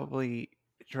probably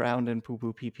drowned in poo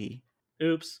poo pee pee.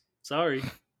 Oops. Sorry.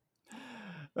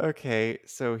 Okay,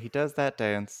 so he does that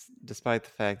dance despite the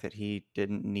fact that he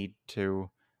didn't need to.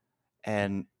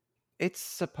 And it's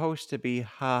supposed to be,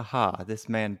 ha ha, this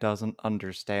man doesn't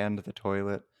understand the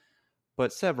toilet,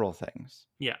 but several things.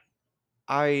 Yeah.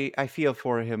 I feel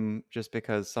for him just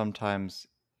because sometimes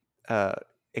uh,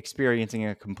 experiencing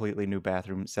a completely new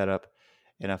bathroom setup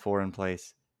in a foreign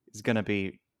place is going to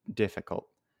be difficult.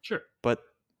 Sure. But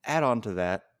add on to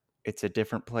that, it's a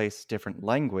different place, different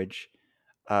language,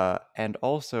 and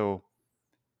also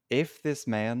if this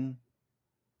man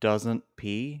doesn't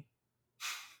pee,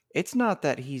 it's not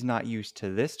that he's not used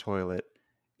to this toilet,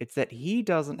 it's that he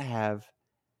doesn't have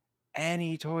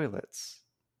any toilets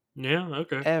Yeah.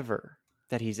 Okay. ever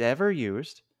that he's ever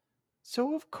used.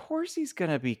 So of course he's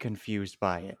going to be confused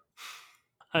by it.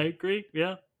 I agree.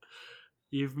 Yeah.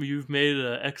 You've made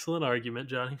an excellent argument,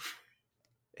 Johnny.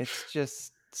 It's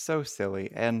just so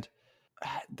silly and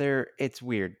it's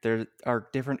weird. There are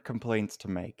different complaints to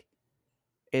make.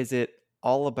 Is it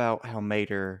all about how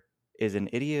Mater is an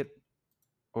idiot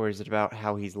or is it about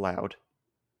how he's loud?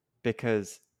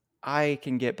 Because I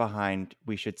can get behind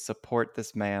we should support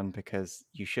this man because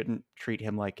you shouldn't treat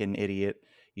him like an idiot.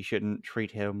 You shouldn't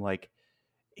treat him like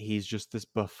he's just this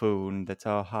buffoon that's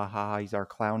oh ha ha he's our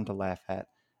clown to laugh at.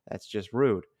 That's just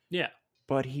rude. Yeah.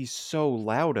 But he's so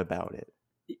loud about it.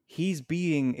 He's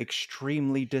being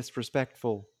extremely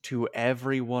disrespectful to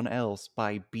everyone else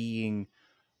by being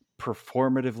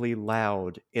performatively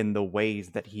loud in the ways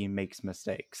that he makes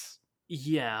mistakes.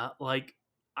 Yeah. Like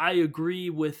I agree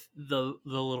with the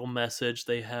little message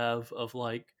they have of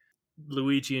like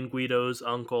Luigi and Guido's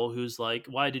uncle, who's like,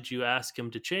 "Why did you ask him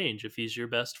to change if he's your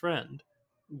best friend?"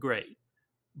 Great.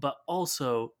 But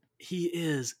also he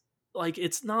is like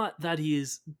it's not that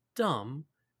he's dumb,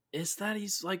 it's that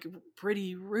he's like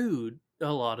pretty rude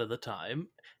a lot of the time.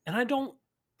 And I don't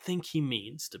think he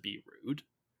means to be rude.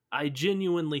 I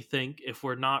genuinely think if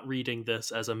we're not reading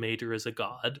this as a Mater is a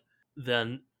god,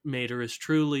 then Mater is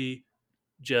truly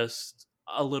just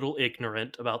a little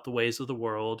ignorant about the ways of the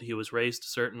world. He was raised a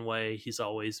certain way, he's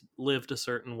always lived a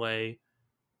certain way,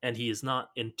 and he is not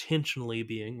intentionally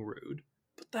being rude.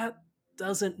 But that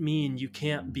doesn't mean you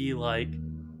can't be like,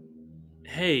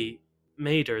 hey,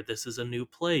 Mater, this is a new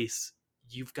place.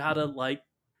 You've got to, like,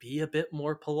 be a bit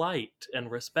more polite and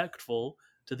respectful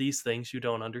to these things you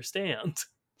don't understand.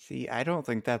 See, I don't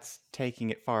think that's taking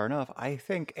it far enough. I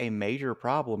think a major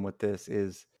problem with this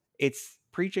is it's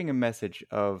preaching a message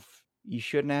of you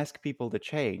shouldn't ask people to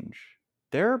change.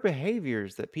 There are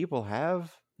behaviors that people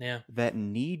have Yeah. that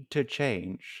need to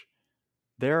change.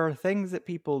 There are things that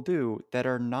people do that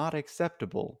are not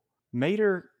acceptable.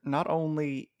 Mater not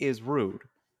only is rude,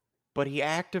 but he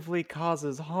actively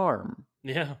causes harm.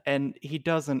 Yeah. And he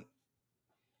doesn't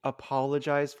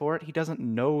apologize for it. He doesn't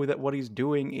know that what he's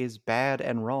doing is bad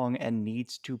and wrong and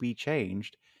needs to be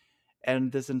changed.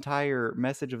 And this entire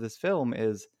message of this film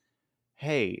is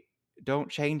hey,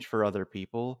 don't change for other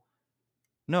people.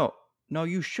 No, no,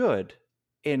 you should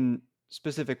in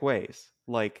specific ways.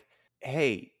 Like,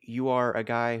 hey, you are a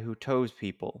guy who tows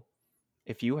people.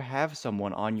 If you have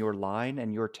someone on your line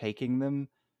and you're taking them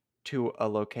to a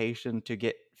location to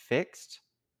get fixed,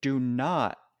 do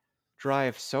not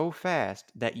drive so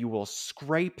fast that you will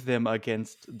scrape them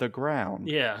against the ground.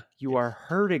 Yeah. You are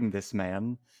hurting this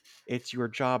man. It's your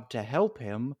job to help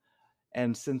him.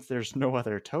 And since there's no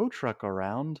other tow truck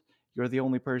around, you're the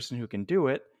only person who can do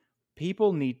it.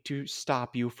 People need to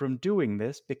stop you from doing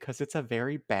this because it's a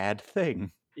very bad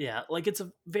thing. Yeah, like it's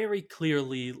a very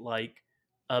clearly like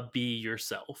a be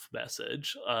yourself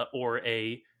message, or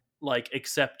a like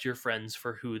accept your friends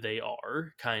for who they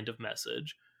are kind of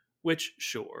message, which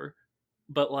sure,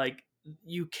 but like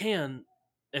you can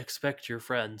expect your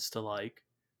friends to like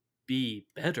be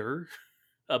better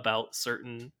about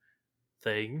certain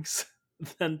things,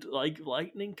 then like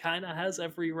Lightning kind of has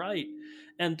every right.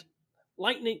 And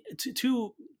Lightning,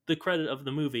 to the credit of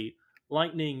the movie,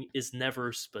 Lightning is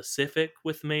never specific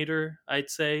with Mater, I'd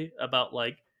say, about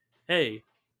like, hey,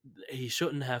 he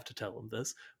shouldn't have to tell him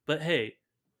this, but hey,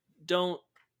 don't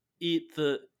eat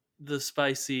the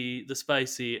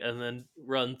spicy and then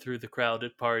run through the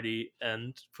crowded party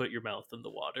and put your mouth in the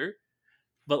water.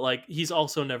 But like he's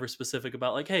also never specific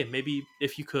about like, hey, maybe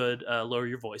if you could lower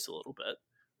your voice a little bit,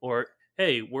 or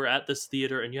hey, we're at this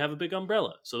theater and you have a big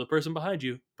umbrella, so the person behind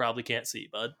you probably can't see,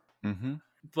 bud. Mm-hmm.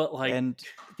 But like, And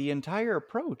the entire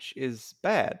approach is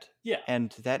bad. yeah,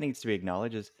 And that needs to be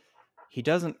acknowledged is he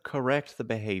doesn't correct the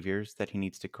behaviors that he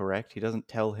needs to correct. He doesn't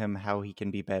tell him how he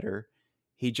can be better.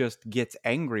 He just gets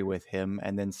angry with him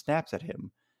and then snaps at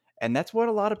him. And that's what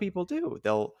a lot of people do.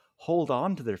 They'll hold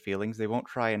on to their feelings. They won't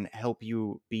try and help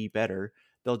you be better.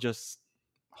 They'll just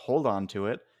hold on to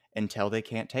it until they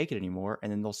can't take it anymore.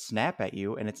 And then they'll snap at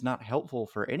you. And it's not helpful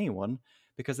for anyone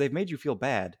because they've made you feel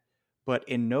bad. But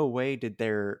in no way did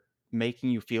their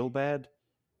making you feel bad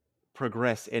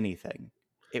progress anything.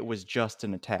 It was just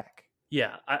an attack.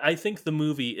 yeah, I think the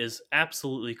movie is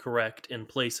absolutely correct in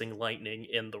placing Lightning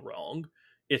in the wrong.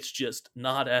 It's just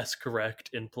not as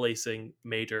correct in placing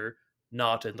Mater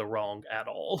not in the wrong at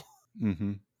all.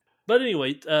 Mm-hmm. But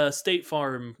anyway, State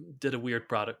Farm did a weird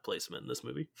product placement in this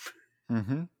movie.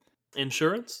 Mm-hmm.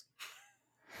 Insurance?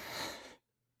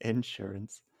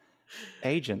 Insurance.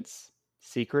 Agents.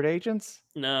 Secret agents?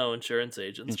 No, insurance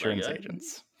agents, my Insurance guy.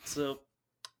 agents. So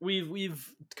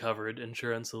we've covered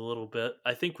insurance a little bit.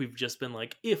 I think we've just been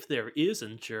like, if there is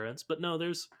insurance, but no,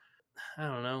 there's, I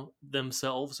don't know,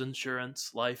 themselves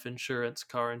insurance, life insurance,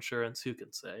 car insurance. Who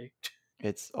can say?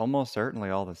 It's almost certainly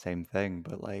all the same thing,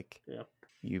 but like, Yeah,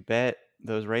 you bet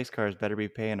those race cars better be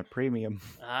paying a premium.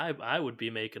 I would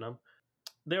be making them.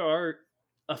 There are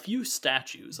a few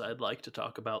statues I'd like to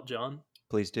talk about, John.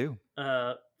 Please do.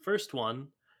 First one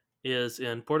is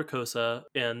in Porticosa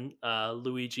in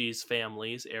Luigi's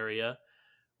family's area.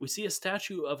 We see a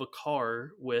statue of a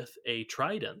car with a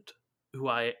trident, who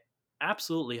I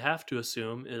absolutely have to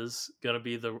assume is going to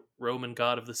be the Roman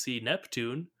god of the sea,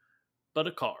 Neptune, but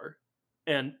a car.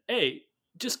 And A,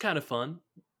 just kind of fun.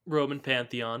 Roman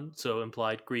pantheon, so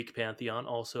implied Greek pantheon,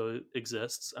 also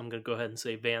exists. I'm going to go ahead and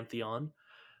say Pantheon.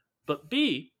 But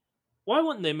B, why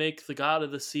wouldn't they make the god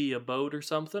of the sea a boat or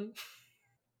something?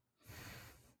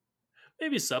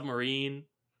 Maybe a submarine,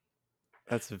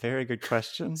 That's a very good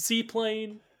question.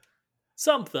 seaplane,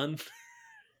 something.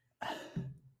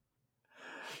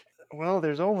 Well,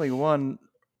 there's only one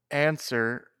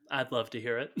answer. I'd love to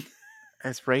hear it.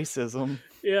 It's racism.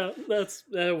 Yeah,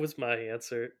 that was my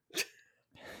answer.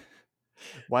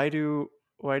 Why do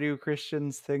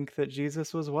Christians think that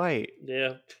Jesus was white?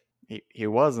 Yeah, He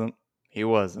wasn't. He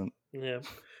wasn't. yeah.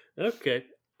 Okay,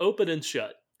 open and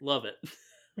shut. Love it.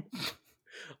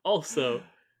 Also,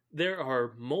 there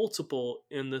are multiple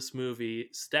in this movie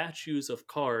statues of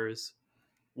cars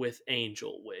with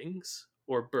angel wings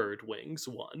or bird wings,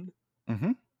 one.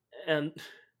 Hmm. And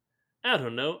I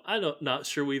don't know. Not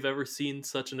sure we've ever seen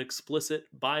such an explicit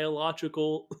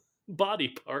biological body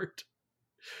part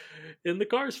in the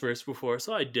Cars verse before,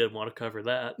 so I did want to cover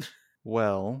that.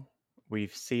 Well,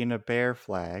 we've seen a bear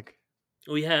flag.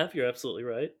 We have. You're absolutely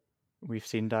right. We've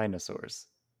seen dinosaurs.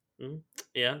 Mm.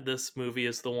 Yeah, this movie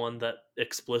is the one that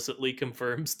explicitly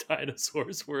confirms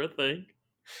dinosaurs were a thing.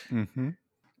 Hmm.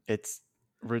 It's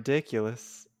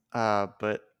ridiculous,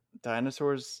 but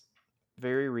dinosaurs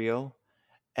very real,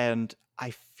 and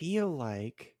I feel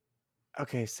like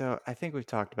okay. So I think we've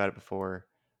talked about it before.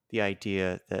 The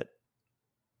idea that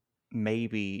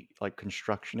maybe like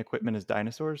construction equipment is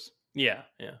dinosaurs, Yeah,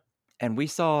 yeah. and we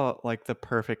saw like the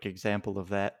perfect example of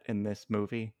that in this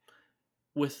movie.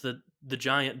 With the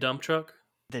giant dump truck.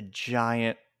 The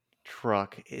giant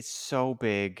truck is so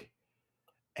big,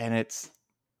 and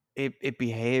it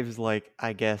behaves like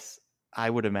I guess I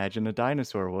would imagine a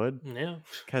dinosaur would, Yeah,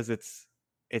 because it's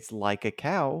like a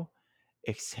cow,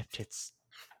 except it's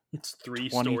it's 20 3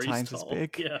 stories times as tall.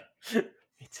 big. Yeah,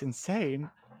 It's insane.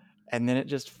 And then it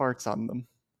just farts on them.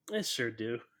 I sure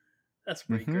do. That's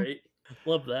pretty Hmm. great.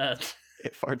 Love that.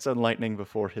 It farts on Lightning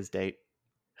before his date.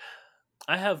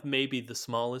 I have maybe the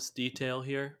smallest detail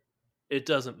here. It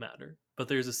doesn't matter, but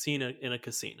there's a scene in a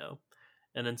casino,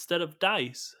 and instead of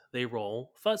dice, they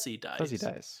roll fuzzy Fuzzy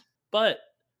dice. dice. But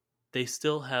they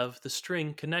still have the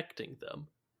string connecting them.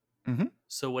 Hmm.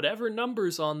 So whatever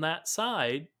numbers on that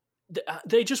side,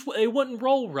 they wouldn't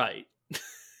roll right.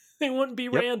 They wouldn't be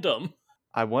Yep. random.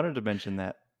 I wanted to mention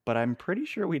that, but I'm pretty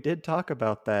sure we did talk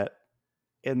about that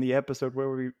in the episode where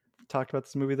we talked about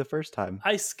this movie the first time.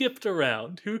 I skipped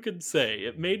around. Who could say?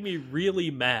 It made me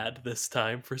really mad this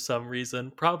time for some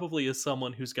reason. Probably as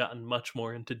someone who's gotten much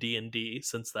more into D&D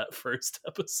since that first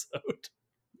episode.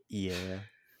 Yeah.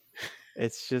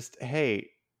 It's just,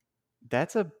 hey,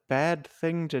 that's a bad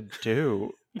thing to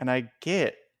do. And I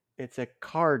get it's a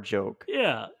car joke,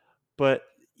 Yeah. but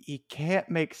you can't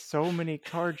make so many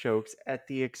car jokes at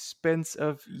the expense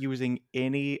of using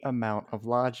any amount of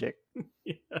logic.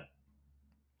 Yeah.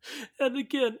 And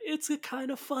again, it's a kind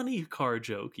of funny car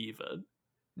joke even.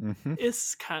 Hmm.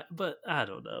 It's kind, but I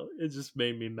don't know. It just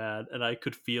made me mad, and I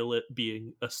could feel it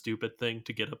being a stupid thing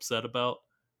to get upset about,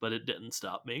 but it didn't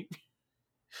stop me.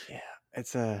 Yeah,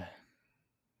 it's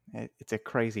a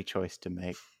crazy choice to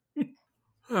make.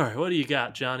 All right, what do you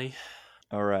got, Johnny?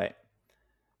 All right.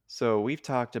 So we've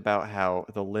talked about how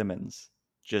the lemons,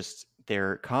 just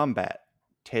their combat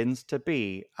tends to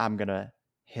be I'm going to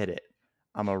hit it.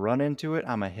 I'm going to run into it.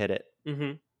 I'm going to hit it.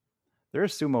 Mm-hmm. They're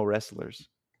sumo wrestlers.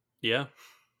 Yeah,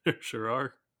 there sure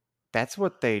are. That's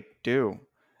what they do.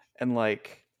 And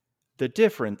like the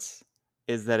difference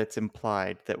is that it's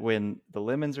implied that when the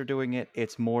lemons are doing it,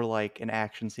 it's more like an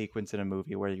action sequence in a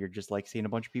movie where you're just like seeing a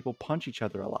bunch of people punch each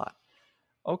other a lot.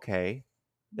 Okay,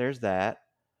 there's that.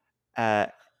 Uh,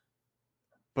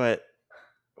 but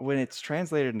when it's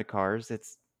translated into cars,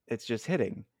 it's just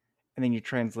hitting. And then you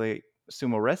translate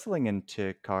sumo wrestling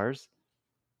into cars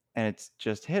and it's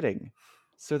just hitting.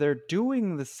 So they're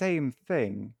doing the same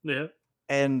thing. Yeah.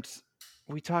 And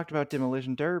we talked about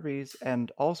demolition derbies,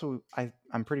 and also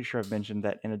I'm pretty sure I've mentioned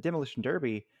that in a demolition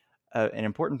derby, an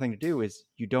important thing to do is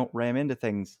you don't ram into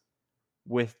things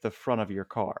with the front of your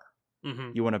car.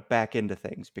 Mm-hmm. You want to back into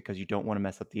things because you don't want to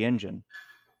mess up the engine.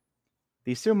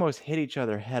 These sumos hit each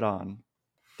other head on.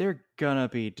 They're gonna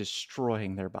be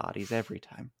destroying their bodies every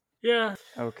time. Yeah.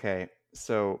 Okay,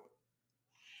 so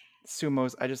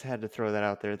sumos, I just had to throw that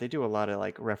out there. They do a lot of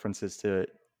like references to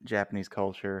Japanese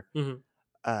culture. Mm-hmm.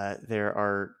 There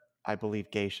are, I believe,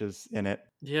 geishas in it.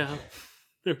 Yeah,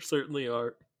 there certainly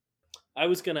are. I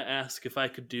was gonna ask if I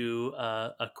could do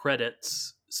a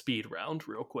credits speed round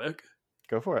real quick.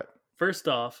 Go for it. First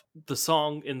off, the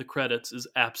song in the credits is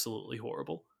absolutely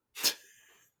horrible.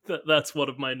 That's one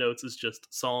of my notes. Is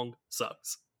just song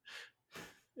sucks.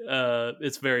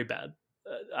 It's very bad.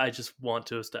 I just want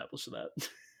to establish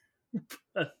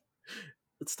that.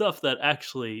 It's stuff that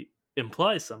actually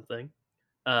implies something.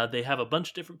 They have a bunch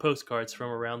of different postcards from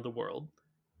around the world.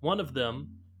 One of them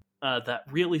that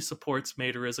really supports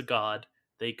Mater as a god.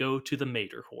 They go to the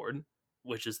Materhorn,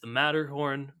 which is the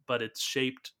Matterhorn, but it's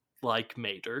shaped like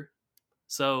Mater.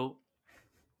 So,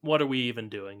 what are we even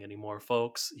doing anymore,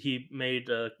 folks? He made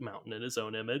a mountain in his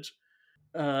own image.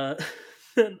 Uh,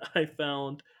 then I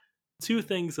found two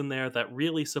things in there that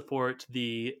really support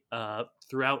the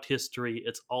throughout history,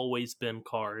 it's always been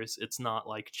cars. It's not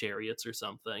like chariots or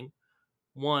something.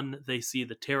 One, they see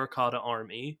the terracotta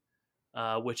army,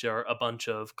 which are a bunch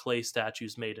of clay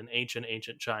statues made in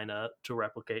ancient China to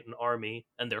replicate an army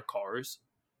and their cars.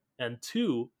 And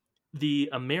two, the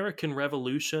American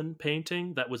Revolution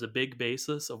painting that was a big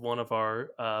basis of one of our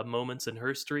Moments in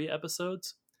History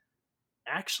episodes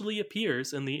actually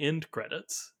appears in the end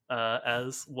credits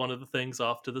as one of the things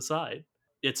off to the side.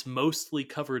 It's mostly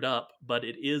covered up, but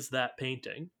it is that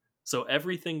painting. So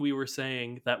everything we were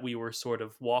saying that we were sort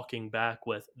of walking back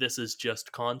with, this is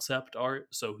just concept art,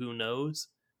 so who knows?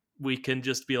 We can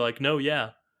just be like, no,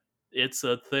 yeah, it's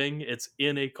a thing. It's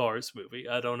in a Cars movie.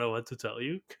 I don't know what to tell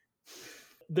you.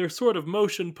 They're sort of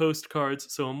motion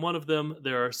postcards. So in one of them,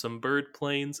 there are some bird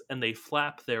planes and they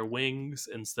flap their wings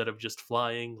instead of just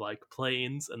flying like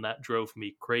planes, and that drove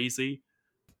me crazy.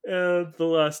 And the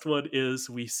last one is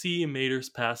we see Mater's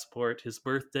passport. His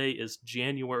birthday is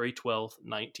January 12th,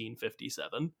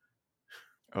 1957.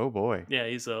 Oh boy. Yeah,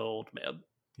 he's an old man.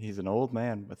 He's an old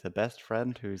man with a best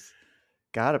friend who's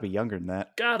gotta be younger than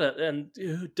that. Gotta, and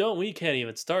don't we can't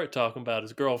even start talking about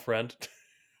his girlfriend.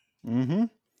 Mm-hmm.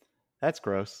 That's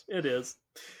gross. It is.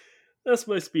 That's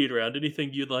my speed round.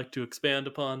 Anything you'd like to expand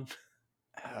upon?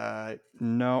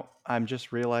 No, I'm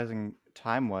just realizing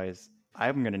time-wise,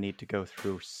 I'm gonna need to go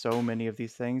through so many of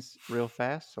these things real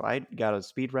fast, so I got a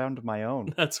speed round of my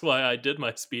own. That's why I did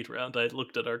my speed round. I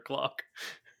looked at our clock.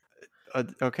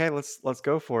 Okay, let's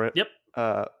go for it. Yep,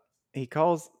 Uh, he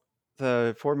calls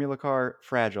the Formula car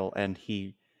fragile, and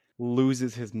he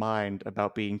loses his mind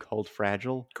about being called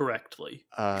fragile. correctly.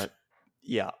 Uh,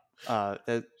 yeah.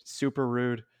 That's super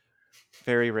rude,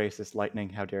 very racist. Lightning,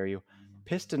 how dare you?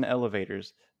 Piston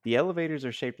elevators. The elevators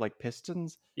are shaped like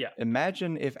pistons. Yeah,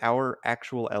 Imagine if our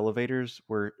actual elevators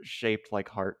were shaped like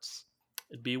hearts.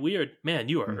 it'd be weird. Man,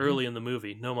 you are Hmm. early in the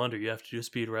movie. No wonder you have to do a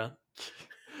speed round.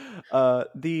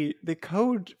 The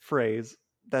code phrase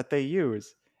that they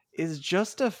use is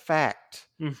just a fact.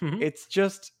 Mm-hmm. It's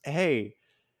just, hey,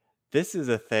 this is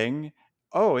a thing.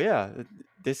 Oh yeah,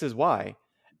 this is why.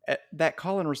 That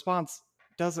call and response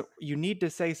doesn't. You need to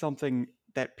say something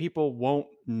that people won't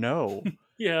know.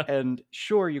 Yeah. And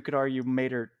sure, you could argue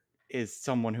Mater is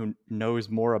someone who knows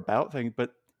more about things,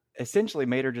 but essentially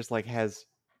Mater just like has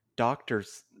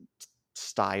doctor's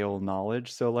style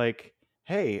knowledge. So like,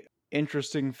 hey,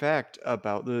 interesting fact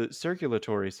about the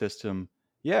circulatory system.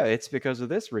 Yeah, it's because of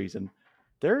this reason.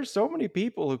 There are so many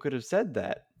people who could have said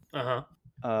that. Uh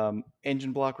huh.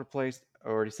 Engine block replaced.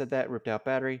 Already said that. Ripped out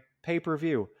battery. Pay per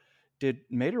view. Did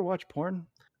Mater watch porn?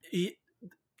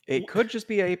 It could just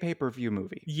be a pay per view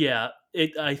movie. Yeah,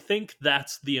 I think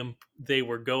that's they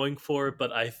were going for,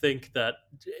 but I think that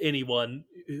anyone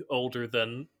older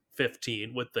than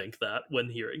 15 would think that when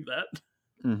hearing that.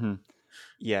 Mm-hmm.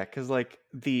 Yeah, because like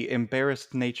the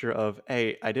embarrassed nature of,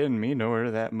 hey, I didn't mean to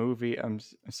order that movie.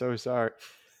 So sorry.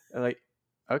 Like,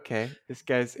 okay, this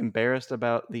guy's embarrassed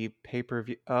about the pay per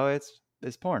view. Oh, it's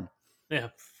porn. Yeah.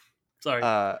 Sorry.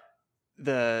 Uh,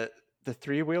 the the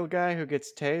 3-wheel guy who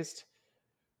gets tased.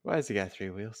 Why has he got 3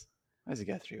 wheels? Why has he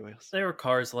got 3 wheels? There were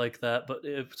cars like that, but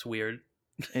it's weird.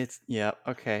 It's yeah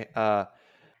okay.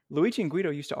 Luigi and Guido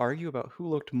used to argue about who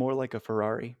looked more like a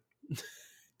Ferrari.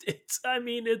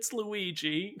 It's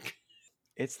Luigi,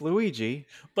 It's Luigi.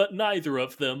 but neither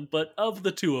of them, but of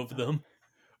the two of them.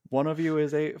 One of you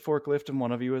is a forklift and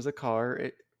one of you is a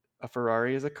car. A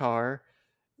Ferrari is a car.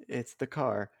 It's the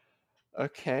car.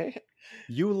 Okay.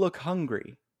 You look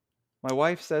hungry. My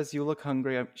wife says you look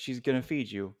hungry. She's going to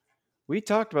feed you. We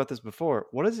talked about this before.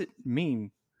 What does it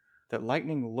mean that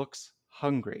Lightning looks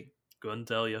hungry? Couldn't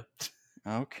tell you.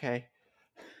 Okay.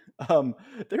 Um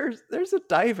there's a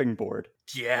diving board.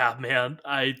 Yeah, man.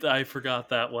 I forgot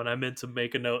that one. I meant to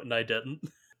make a note and I didn't.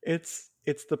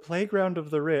 It's the playground of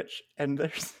the rich, and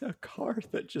there's a car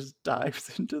that just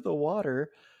dives into the water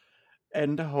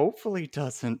and hopefully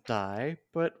doesn't die,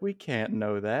 but we can't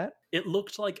know that. It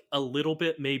looked like a little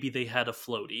bit maybe they had a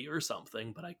floaty or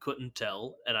something, but I couldn't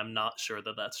tell, and I'm not sure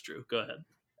that that's true. Go ahead.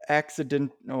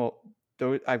 Accidental.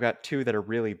 Though I've got two that are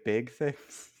really big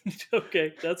things.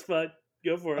 Okay, that's fine.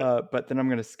 Go for it. But then I'm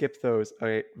gonna skip those.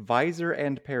 Okay, visor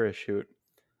and parachute.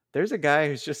 There's a guy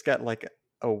who's just got like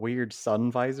a weird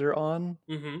sun visor on,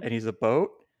 Mm-hmm. and he's a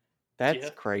boat. That's Yeah.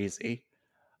 crazy.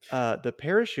 The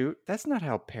parachute, that's not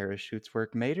how parachutes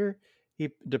work, Mater. He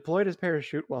deployed his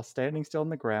parachute while standing still on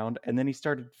the ground, and then he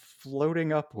started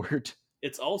floating upward.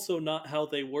 It's also not how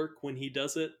they work when he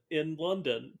does it in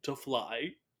London to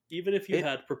fly, even if you It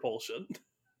had propulsion.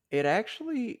 it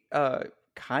actually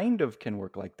kind of can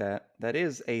work like that. That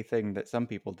is a thing that some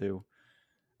people do.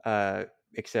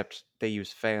 Except they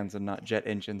use fans and not jet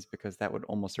engines because that would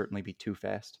almost certainly be too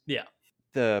fast. Yeah.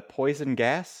 The poison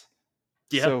gas,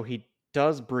 Yeah. so he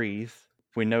does breathe.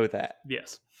 We know that.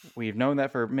 Yes. We've known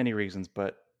that for many reasons,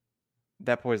 but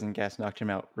that poison gas knocked him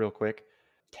out real quick.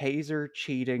 Taser,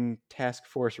 cheating, Task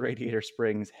Force Radiator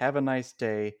Springs, Have a Nice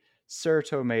Day, Sir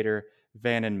Tomater,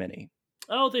 Van and Minnie.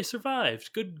 Oh, they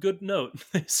survived. Good note.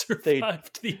 They They,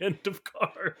 survived the end of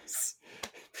Cars.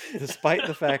 despite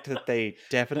the fact that they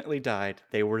definitely died,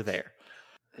 they were there.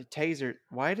 Taser,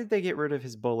 why did they get rid of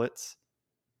his bullets?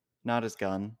 Not his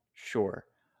gun, sure.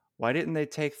 Why didn't they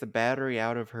take the battery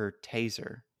out of her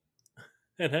taser?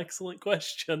 An excellent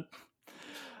question.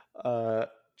 Uh,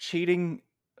 cheating,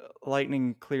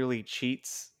 Lightning clearly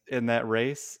cheats in that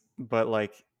race, but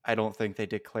like I don't think they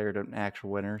declared an actual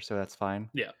winner, so that's fine.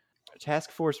 Yeah.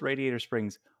 Task Force Radiator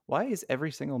Springs. Why is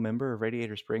every single member of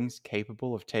Radiator Springs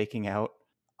capable of taking out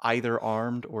either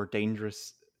armed or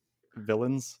dangerous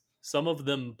villains? Some of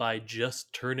them by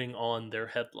just turning on their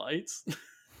headlights.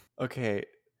 Okay,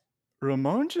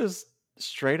 Ramon just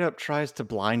straight up tries to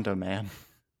blind a man.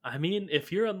 I mean,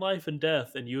 if you're in life and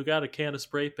death and you got a can of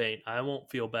spray paint, I won't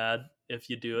feel bad if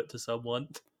you do it to someone.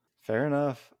 Fair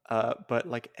enough. But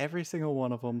like every single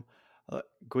one of them,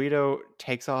 Guido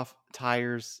takes off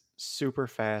tires super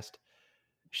fast.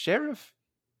 Sheriff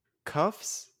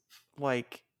cuffs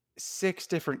like 6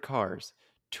 different cars.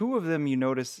 Two of them you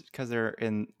notice because they're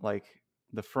in like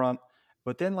the front,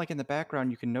 but then like in the background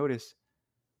you can notice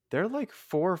they're like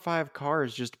 4 or 5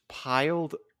 cars just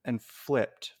piled and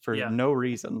flipped for Yeah, no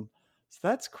reason. So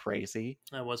that's crazy.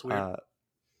 that was weird.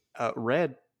 Uh,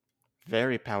 Red,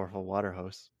 very powerful water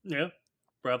hose. Yeah,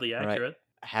 probably All right. accurate.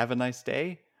 Have a nice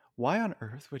day. Why on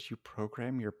earth would you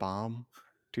program your bomb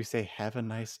to say have a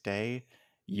nice day,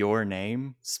 your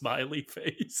name? Smiley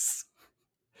face.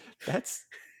 That's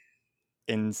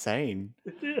insane.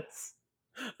 It is.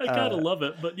 I kind of Uh, love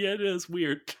it, but yeah, it is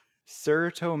weird. Sir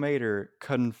Tomater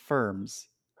confirms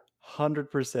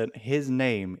 100% his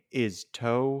name is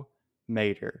Toe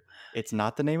Mater. It's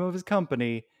not the name of his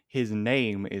company. His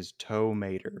name is Toe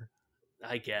Mater.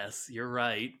 I guess you're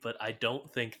right, but I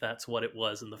don't think that's what it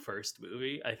was in the first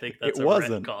movie. I think It that's a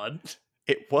wasn't. retcon.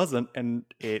 It wasn't, and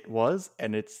it was,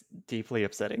 and it's deeply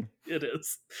upsetting. It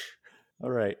is.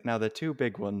 All right, now the two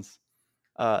big ones.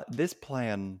 This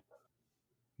plan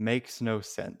makes no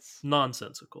sense.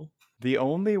 Nonsensical. The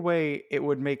only way it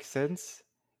would make sense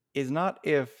is not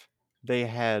if they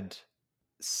had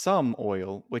some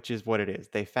oil, which is what it is.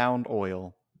 They found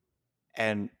oil,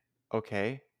 and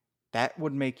okay, that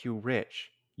would make you rich.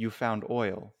 You found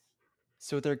oil.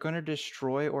 So they're going to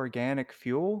destroy organic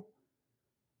fuel?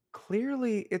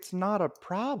 Clearly, it's not a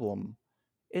problem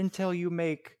until you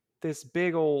make this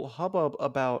big old hubbub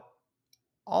about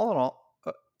all in all,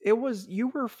 it was you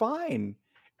were fine.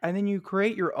 And then you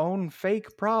create your own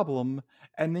fake problem,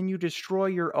 and then you destroy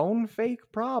your own fake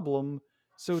problem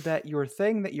so that your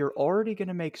thing that you're already going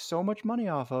to make so much money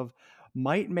off of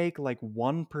might make like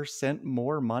 1%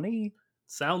 more money.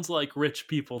 Sounds like rich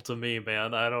people to me,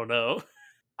 man. I don't know.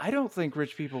 I don't think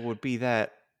rich people would be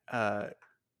that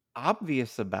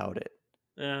obvious about it.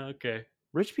 Yeah, okay.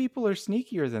 Rich people are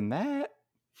sneakier than that.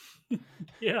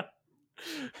 Yeah.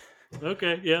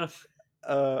 Okay, yeah.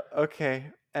 Okay.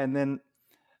 And then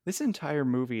this entire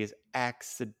movie is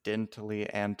accidentally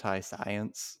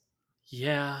anti-science.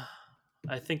 Yeah.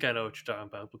 I think I know what you're talking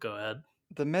about, but go ahead.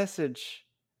 The message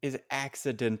is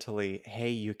accidentally, hey,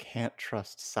 you can't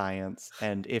trust science.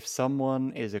 And if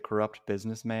someone is a corrupt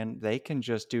businessman, they can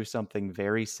just do something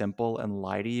very simple and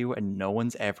lie to you, and no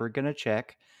one's ever going to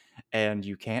check. And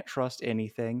you can't trust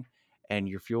anything. And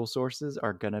your fuel sources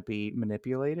are going to be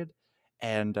manipulated.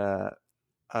 And your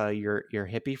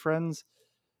hippie friends,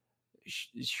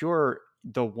 sure,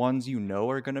 the ones you know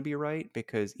are going to be right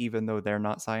because even though they're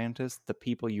not scientists, the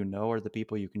people you know are the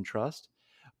people you can trust.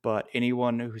 But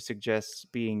anyone who suggests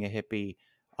being a hippie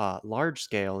large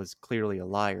scale is clearly a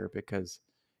liar because,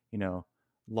 you know,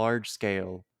 large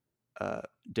scale uh,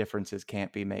 differences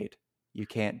can't be made. You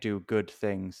can't do good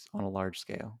things on a large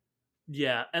scale.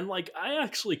 Yeah, and like I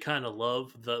actually kind of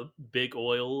love the big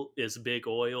oil is big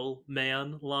oil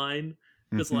man line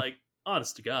cuz Hmm. like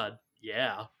honest to god,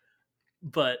 yeah.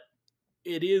 But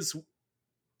it is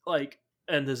like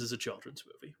and this is a children's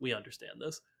movie. We understand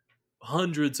this.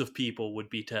 Hundreds of people would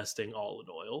be testing olive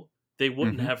oil. They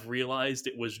wouldn't Hmm. have realized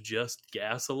it was just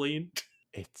gasoline.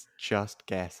 It's just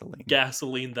gasoline.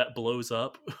 Gasoline that blows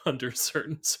up under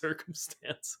certain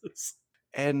circumstances.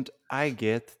 And I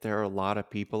get there are a lot of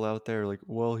people out there like,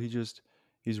 well, he's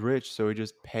rich, so he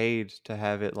just paid to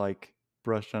have it like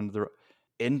brushed under the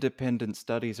independent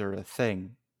studies are a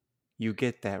thing. You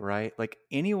get that, right? Like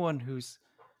anyone who's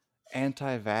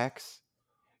anti-vax,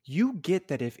 you get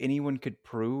that if anyone could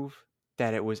prove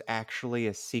that it was actually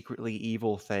a secretly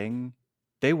evil thing,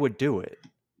 they would do it.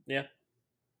 Yeah.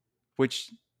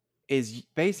 which is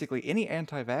basically any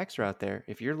anti-vaxxer out there.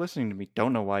 If you're listening to me,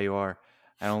 don't know why you are.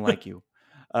 I don't like you.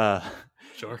 Uh,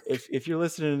 Sure. if you're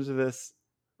listening to this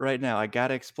right now, I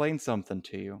gotta explain something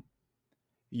to you.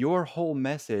 Your whole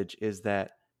message is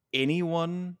that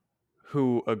anyone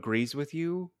who agrees with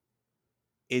you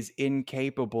is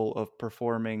incapable of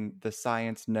performing the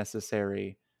science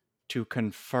necessary to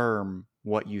confirm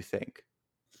what you think.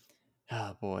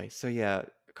 Oh boy. So yeah,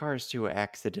 Cars 2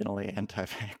 accidentally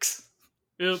anti-vax.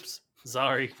 Oops.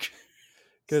 Sorry.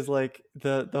 Because like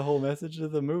the whole message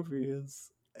of the movie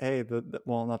is, hey,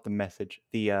 well, not the message.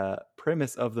 The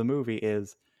premise of the movie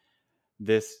is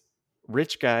this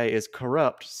rich guy is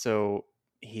corrupt, so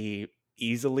he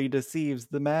easily deceives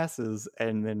the masses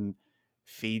and then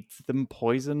feeds them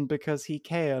poison because he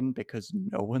can, because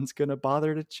no one's gonna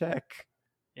bother to check.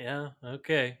 Yeah.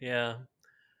 Okay. Yeah.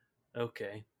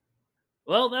 Okay.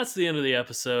 Well, that's the end of the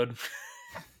episode.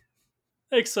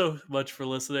 Thanks so much for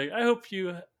listening. I hope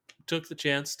you took the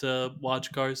chance to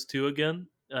watch Cars 2 again,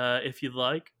 if you'd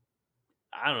like.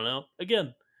 I don't know.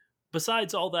 Again,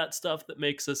 besides all that stuff that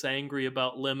makes us angry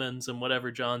about lemons and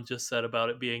whatever John just said about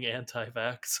it being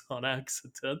anti-vax on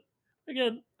accident,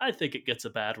 again, I think it gets a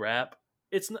bad rap.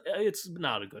 It's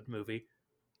not a good movie,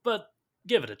 but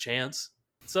give it a chance.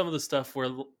 Some of the stuff where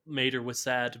Mater was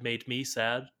sad made me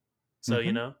sad, so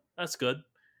Mm-hmm. that's good.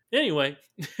 Anyway,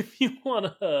 if you want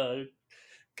to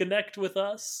connect with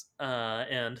us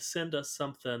and send us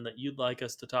something that you'd like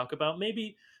us to talk about.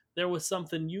 Maybe there was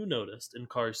something you noticed in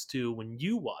Cars 2 when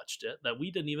you watched it that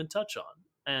we didn't even touch on,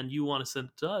 and you want to send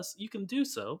it to us, you can do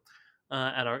so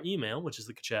at our email, which is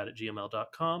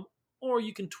thekachat@gmail.com, or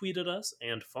you can tweet at us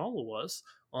and follow us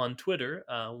on Twitter,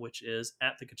 which is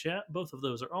at thekachat. Both of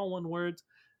those are all one word.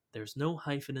 There's no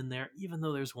hyphen in there, even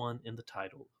though there's one in the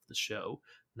title of the show.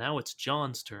 Now it's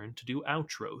John's turn to do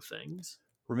outro things.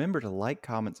 Remember to like,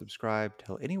 comment, subscribe,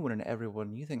 tell anyone and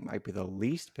everyone you think might be the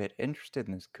least bit interested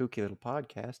in this kooky little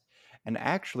podcast, and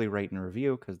actually rate and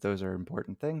review, because those are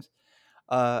important things.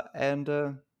 And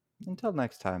until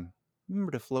next time,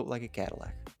 remember to float like a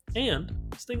Cadillac. And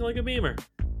sting like a beamer.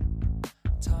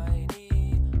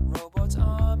 Tiny robots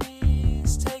on